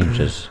 3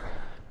 inches.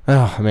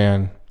 Oh,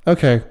 man.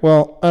 Okay,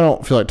 well, I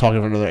don't feel like talking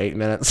for another 8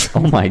 minutes.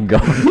 Oh my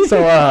god. So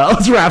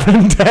let's wrap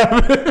it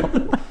down.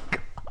 Oh my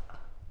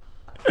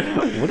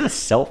god. What a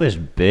selfish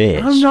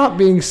bitch. I'm not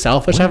being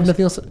selfish. I have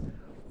nothing else.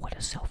 What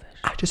a selfish.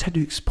 I just had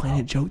to explain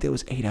a joke that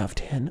was 8 out of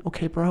 10.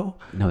 Okay, bro?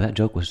 No, that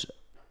joke was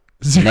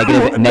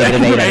negative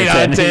 8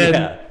 out of 10.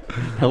 Yeah.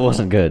 That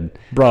wasn't good.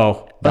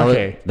 Bro,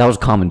 okay. That was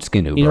common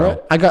skin, bro. You know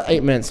what? I got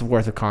 8 minutes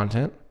worth of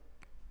content.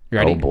 You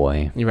ready? Oh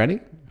boy. You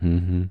ready?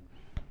 Mm-hmm.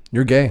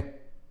 You're gay.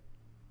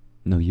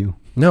 No, you.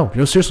 No,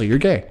 seriously, you're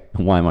gay.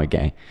 Why am I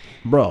gay?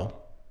 Bro,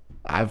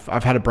 I've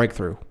had a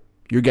breakthrough.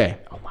 You're gay.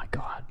 Oh my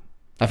god.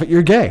 I think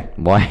you're gay.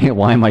 Why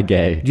am I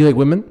gay? Do you like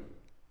women?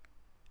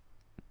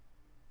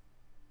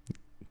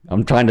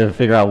 I'm trying to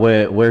figure out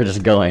where this is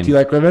going. Do you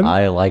like women?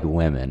 I like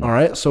women. All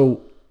right.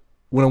 So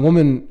when a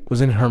woman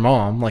was in her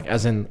mom, like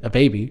as in a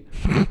baby,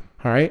 all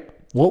right,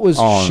 what was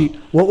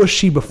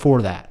she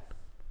before that?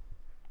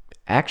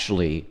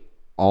 Actually,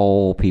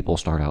 all people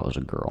start out as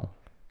a girl.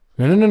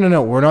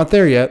 No. We're not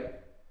there yet.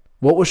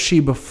 What was she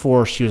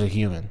before she was a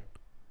human?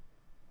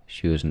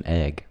 She was an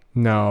egg.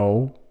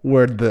 No.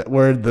 Where'd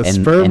the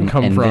sperm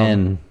come from?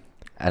 And then,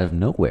 out of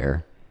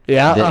nowhere,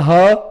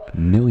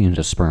 millions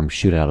of sperm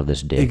shoot out of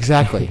this dick.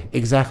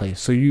 Exactly.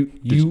 So you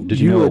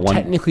were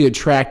technically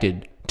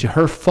attracted to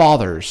her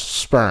father's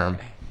sperm.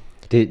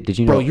 Did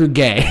you know? Bro, you're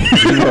gay.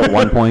 Did you know at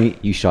one point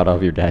you shot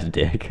off your dad's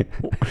dick?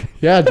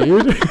 Yeah,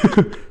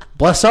 dude.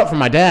 Bless up for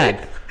my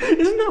dad.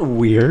 Isn't that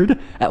weird?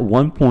 At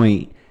one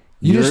point,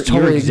 you just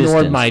totally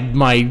ignored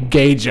my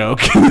gay joke.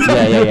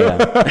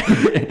 Yeah.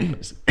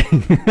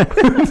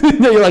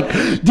 You're like,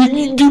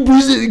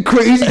 was it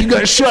crazy? You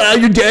got shot out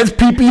of your dad's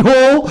pee-pee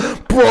hole?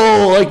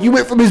 Bro, like you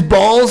went from his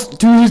balls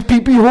to his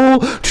pee-pee hole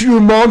to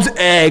your mom's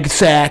egg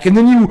sack. And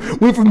then you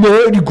went from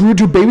there and you grew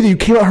into a baby that you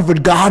came out her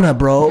vagina,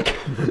 bro.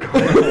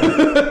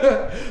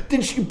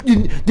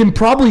 Then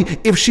probably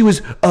if she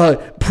was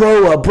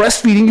pro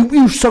breastfeeding,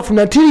 you suck from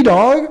that titty,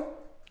 dog.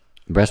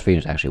 breastfeeding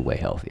is actually way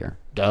healthier.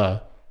 Duh.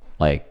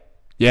 Like,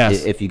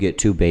 yes. If you get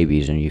 2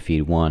 babies and you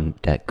feed one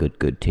that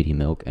good titty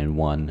milk and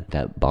one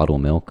that bottle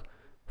milk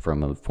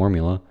from a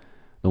formula,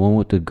 the one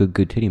with the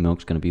good titty milk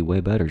is going to be way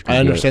better. I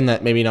understand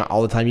that maybe not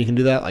all the time you can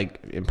do that,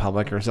 like in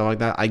public or stuff like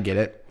that. I get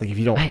it. Like if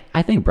you don't,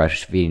 I think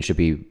breastfeeding should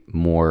be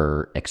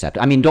more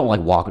accepted. I mean, don't like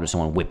walk up to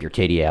someone, whip your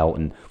titty out,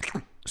 and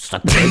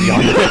suck the baby on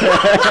it.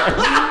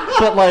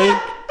 But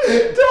like,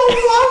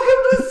 don't walk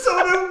up to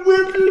someone and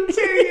whip your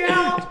titty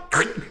out.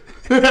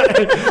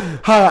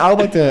 Hi, I would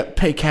like to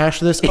pay cash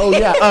for this. Oh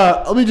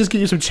yeah, let me just get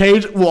you some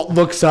change. Well,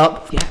 looks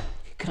up. Yeah,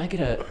 can I get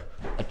a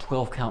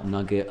 12-count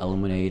nugget, a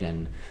lemonade,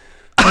 and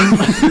 2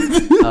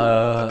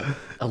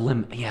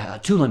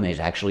 lemonades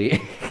actually.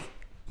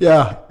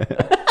 Yeah.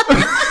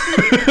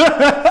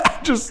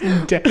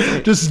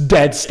 just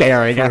dead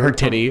staring at her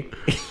titty.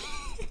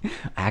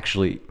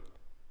 Actually,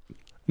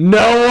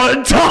 no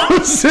one told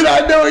it.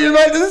 I know what you're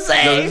about to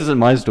say. No, this isn't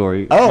my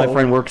story. Oh. My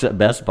friend works at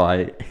Best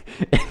Buy,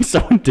 and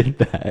someone did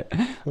that.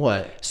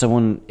 What?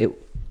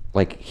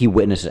 He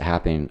witnessed it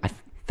happening. I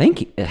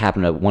think it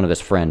happened to one of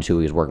his friends who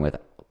he was working with,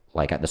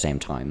 like, at the same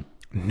time.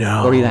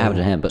 No. Or even happened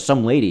to him. But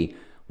some lady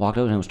walked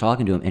over to him and was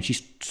talking to him, and she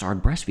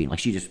started breastfeeding. Like,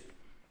 she just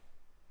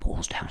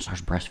pulls down and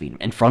starts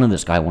breastfeeding in front of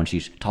this guy when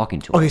she's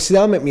talking to him. Okay, see,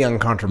 that would make me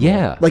uncomfortable.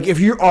 Yeah. Like, if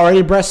you're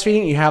already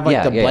breastfeeding, you have,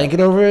 like, the blanket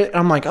over it,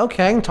 I'm like,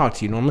 okay, I can talk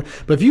to you normally.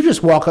 But if you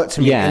just walk up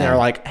to me and they're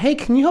like, hey,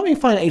 can you help me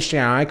find an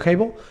HDMI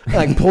cable? And,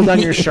 like, pull down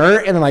your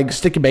shirt and then, like,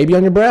 stick a baby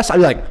on your breast, I'd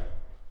be like,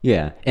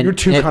 yeah. And you're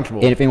too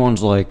comfortable. And if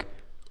anyone's like,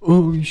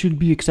 oh, you should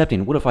be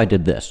accepting. What if I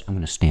did this? I'm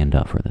going to stand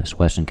up for this.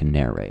 Weston can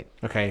narrate.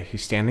 Okay,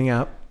 he's standing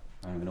up.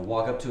 I'm going to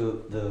walk up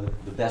to the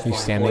Best Buy He's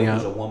standing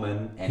up. Who's a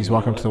woman. And he's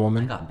walking up to the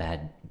woman. I got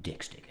bad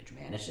dick stickage,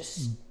 man. It's just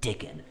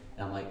sticking.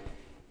 And I'm like,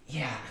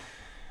 yeah.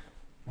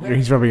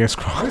 He's rubbing his Where's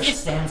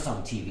crotch. the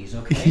Samsung TVs,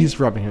 okay? He's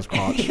rubbing his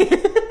crotch.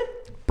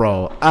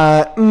 Bro.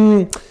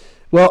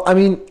 Well, I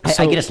mean...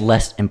 I get it's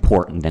less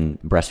important than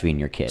breastfeeding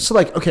your kid. So,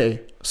 like,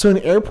 okay. So, in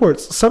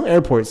airports, some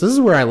airports, this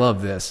is where I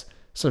love this.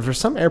 So, for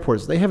some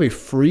airports, they have a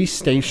free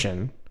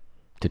station.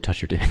 To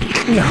touch your dick.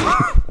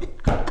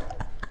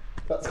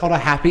 That's called a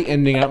happy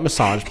ending at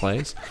massage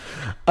place.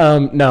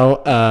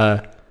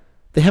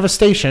 They have a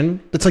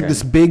station that's like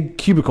this big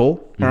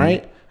cubicle,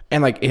 right?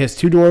 And like it has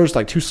 2 doors,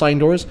 like 2 sliding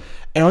doors.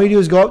 And all you do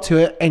is go up to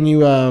it and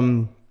you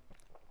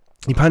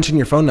punch in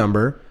your phone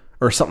number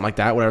or something like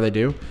that, whatever they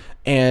do,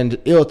 and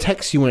it'll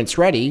text you when it's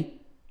ready.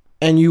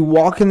 And you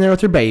walk in there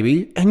with your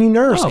baby and you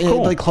nurse. And it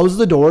like closes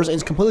the doors and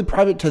it's completely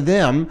private to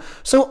them.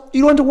 So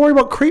you don't have to worry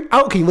about creep.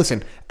 Okay,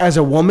 listen, as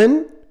a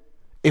woman,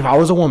 if I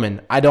was a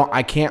woman,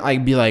 I can't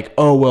like be like,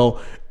 oh,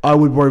 well, I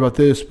would worry about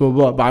this, blah,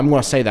 blah, but I'm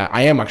going to say that.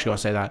 I am actually going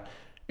to say that.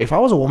 If I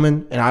was a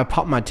woman and I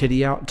popped my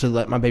titty out to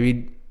let my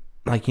baby,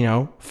 like, you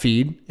know,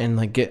 feed and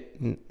like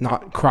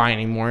not cry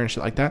anymore and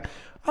shit like that,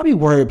 I'd be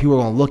worried people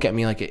are going to look at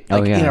me like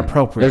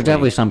inappropriate. There's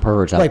definitely some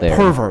perverts out there. Like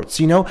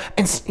perverts, you know?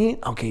 And,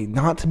 okay,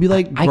 not to be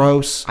like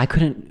gross. I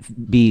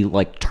couldn't be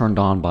like turned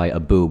on by a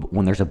boob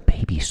when there's a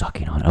baby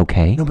sucking on it,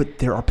 okay? No, but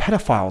there are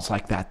pedophiles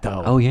like that,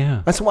 though. Oh,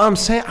 yeah. That's what I'm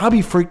saying. I'll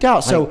be freaked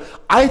out. So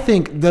I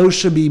think those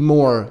should be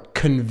more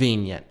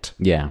convenient.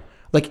 Yeah.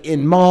 Like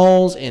in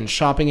malls, in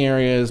shopping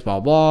areas, blah,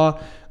 blah.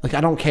 Like,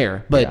 I don't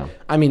care. But,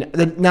 I mean,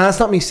 now that's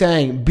not me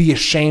saying be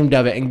ashamed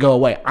of it and go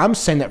away. I'm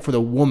saying that for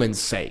the woman's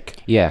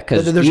sake. Yeah,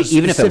 because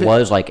even if it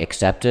was, like,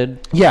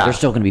 accepted, there's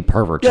still going to be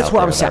perverts that's out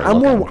what there. I'm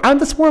saying.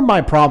 That's more my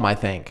problem, I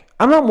think.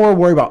 I'm not more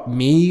worried about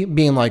me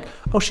being like,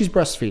 oh, she's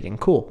breastfeeding.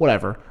 Cool,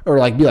 whatever. Or,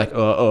 like, be like,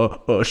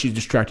 she's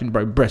distracted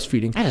by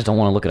breastfeeding. I just don't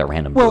want to look at a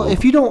random Well, boob.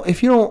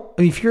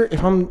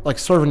 if I'm, like,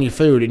 serving you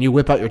food and you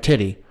whip out your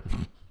titty,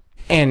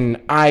 and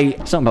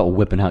something about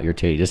whipping out your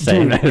titty, just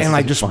saying that, and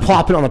like just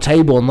plop it on the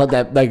table and let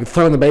that, like,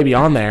 throwing the baby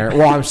on there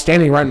while I'm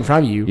standing right in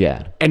front of you,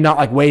 and not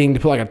like waiting to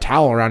put like a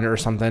towel around it or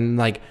something.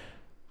 Like,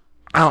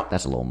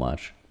 that's a little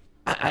much.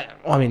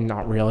 I mean,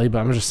 not really, but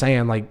I'm just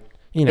saying, like,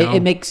 you know,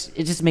 it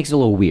just makes it a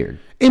little weird.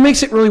 It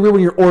makes it really weird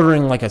when you're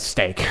ordering like a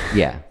steak.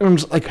 Yeah, I'm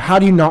just like, how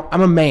do you not?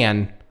 I'm a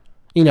man,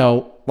 you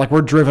know, like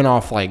we're driven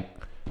off like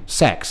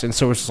sex, and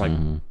so it's just like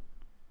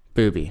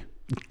booby.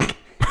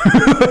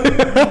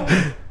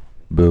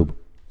 Boob.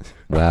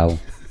 Wow.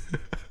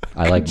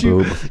 I like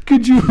boob.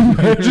 Could you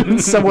imagine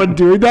someone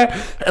doing that?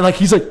 And like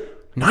he's like,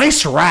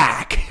 nice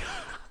rack.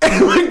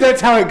 And like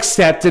that's how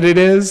accepted it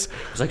is.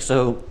 It's like,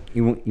 so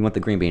you want the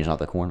green beans, not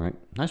the corn, right?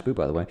 Nice boob,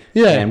 by the way.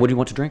 Yeah. And what do you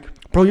want to drink?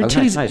 Bro, your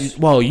titties. Nice.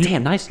 Well,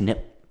 damn, nice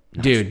nip.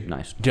 Nice, dude,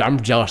 nice. Dude, I'm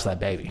jealous of that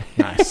baby.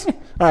 Nice. All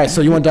right,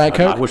 so you want Diet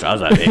Coke? I wish I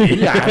was that baby.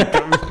 Yeah.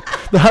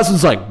 The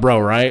husband's like, bro,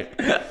 right?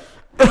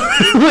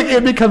 Like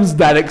it becomes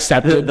that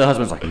accepted. The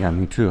husband's like, yeah,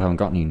 me too. I haven't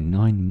gotten you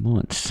 9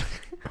 months.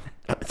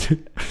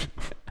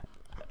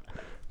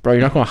 Bro,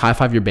 you're not going to high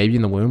five your baby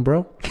in the womb,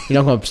 bro?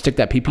 You're not going to stick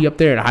that pee-pee up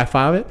there and high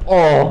five it?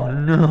 Oh,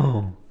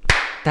 no.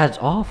 That's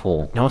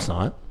awful. No, it's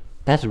not.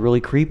 That's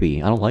really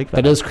creepy. I don't like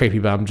that. That is creepy,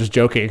 but I'm just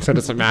joking, so it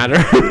doesn't matter.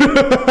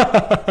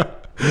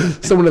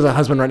 Someone as a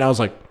husband right now is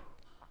like,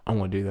 I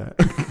want to do that.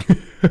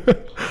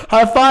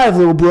 High five,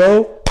 little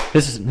bro.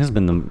 This has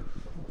been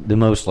the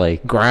most,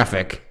 like,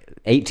 graphic.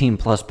 18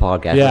 plus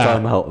podcast. Yeah. We're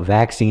talking about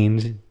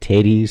vaccines,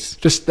 titties,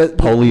 Just that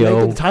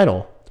polio. The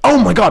title. Oh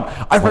my god,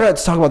 I forgot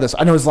to talk about this.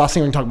 I know it's the last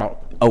thing we're gonna talk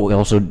about. Oh, we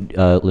also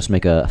let's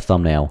make a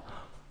thumbnail.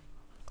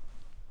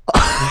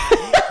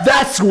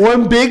 That's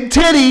one big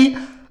titty.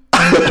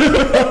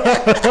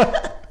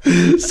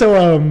 So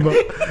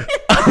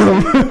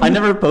I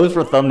never posed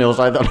for thumbnails.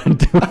 I thought I'd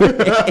do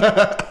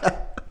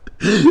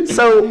it.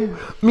 So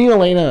me and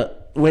Elena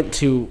went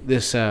to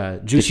this juice bar.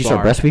 Did she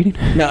start breastfeeding?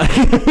 No,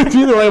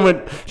 me and Elena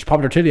went. She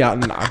popped her titty out,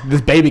 and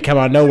this baby came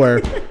out of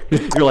nowhere.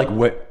 You're like,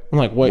 wait. I'm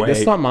like, wait,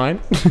 that's not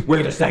mine.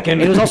 Wait a second.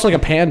 It was also like a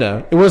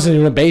panda. It wasn't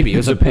even a baby. It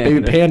was a baby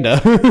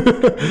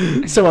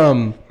panda.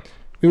 So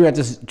we were at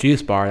this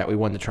juice bar that we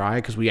wanted to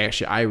try because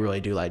I really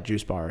do like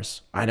juice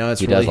bars. I know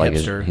it's really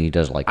hipster. He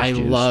does like his I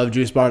juice. love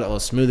juice bars. I love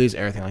smoothies,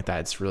 everything like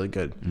that. It's really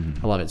good.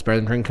 I love it. It's better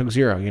than drinking Coke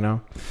Zero, you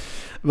know.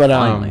 But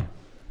Finally.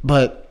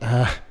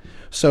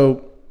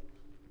 so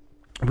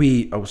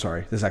oh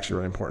sorry, this is actually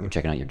really important.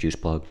 Checking out your juice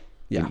plug.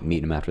 Yeah.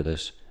 Meeting him after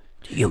this.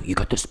 Yo, you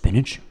got the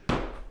spinach?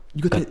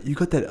 You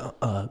got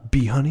that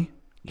bee honey?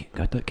 You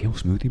got that kale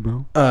smoothie,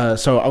 bro?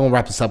 So I'm gonna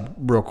wrap this up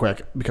real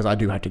quick because I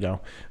do have to go.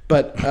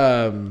 But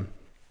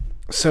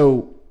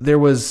so there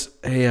was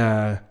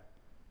this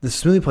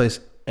smoothie place,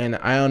 and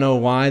I don't know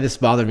why this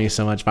bothered me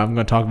so much, but I'm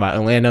gonna talk about it.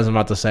 And Leanne knows I'm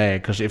about to say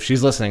it because if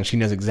she's listening, she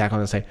knows exactly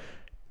what I'm gonna say.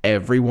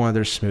 Every one of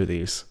their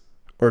smoothies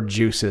or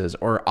juices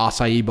or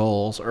acai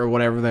bowls or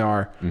whatever they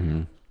are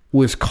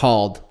was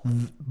called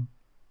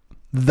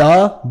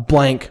the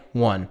blank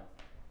one.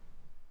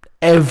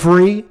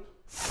 Every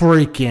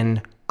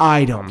freaking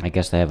item. I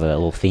guess they have a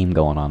little theme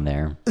going on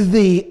there.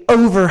 The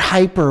over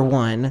hyper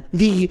one.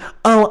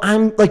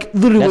 I'm like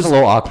literally. That's a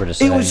little awkward to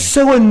say. It was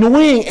so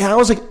annoying, and I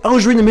was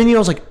reading the menu. I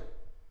was like,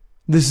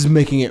 this is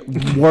making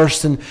it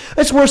worse than.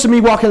 It's worse than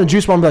me walking in the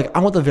juice bar and be like, I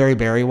want the very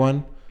berry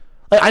one.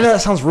 Like, I know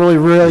that sounds really,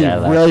 really,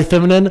 really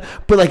feminine,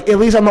 but like at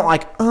least I'm not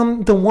like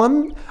the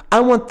one.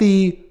 I want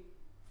the.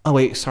 Oh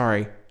wait,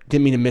 sorry,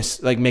 didn't mean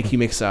to make you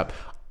mix up.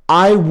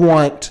 I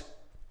want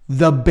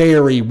the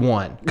berry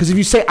one, because if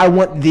you say I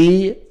want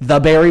the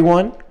berry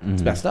one,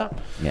 it's messed up.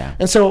 Yeah.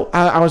 And so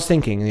I was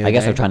thinking. I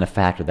guess they're trying to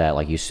factor that,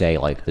 like you say,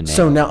 like the name.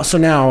 So now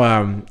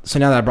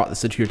that I brought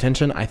this to your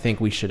attention, I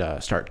think we should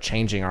start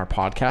changing our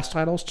podcast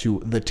titles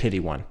to the titty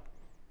one.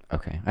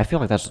 Okay, I feel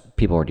like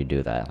people already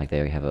do that. Like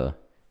they have a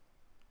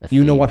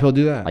you know why people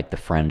do that? Like the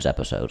Friends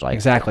episodes. Like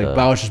exactly. But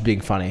I was just being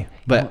funny.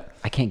 But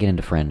I can't get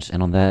into Friends,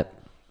 and on that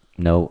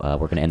note,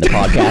 we're gonna end the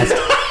podcast.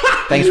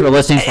 Thanks for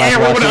listening.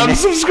 Everyone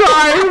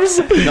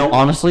unsubscribes. No,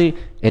 honestly,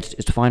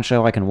 it's a fine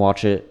show. I can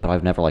watch it, but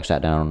I've never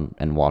sat down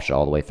and watched it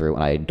all the way through,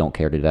 and I don't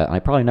care to do that, and I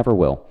probably never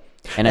will.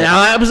 And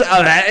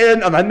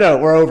on that note,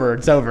 we're over.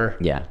 It's over.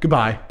 Yeah.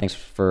 Goodbye. Thanks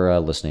for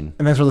listening.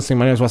 And thanks for listening.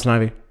 My name is Weston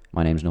Ivy.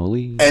 My name's Noah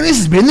Lee. And this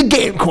has been the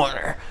Game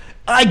Corner.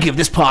 I give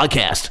this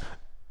podcast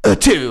a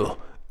 2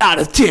 out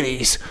of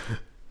titties.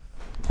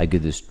 I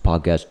give this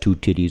podcast 2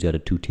 titties out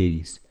of 2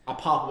 titties. I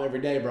pop them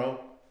every day, bro.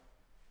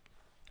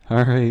 All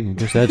right, I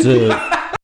guess that's it.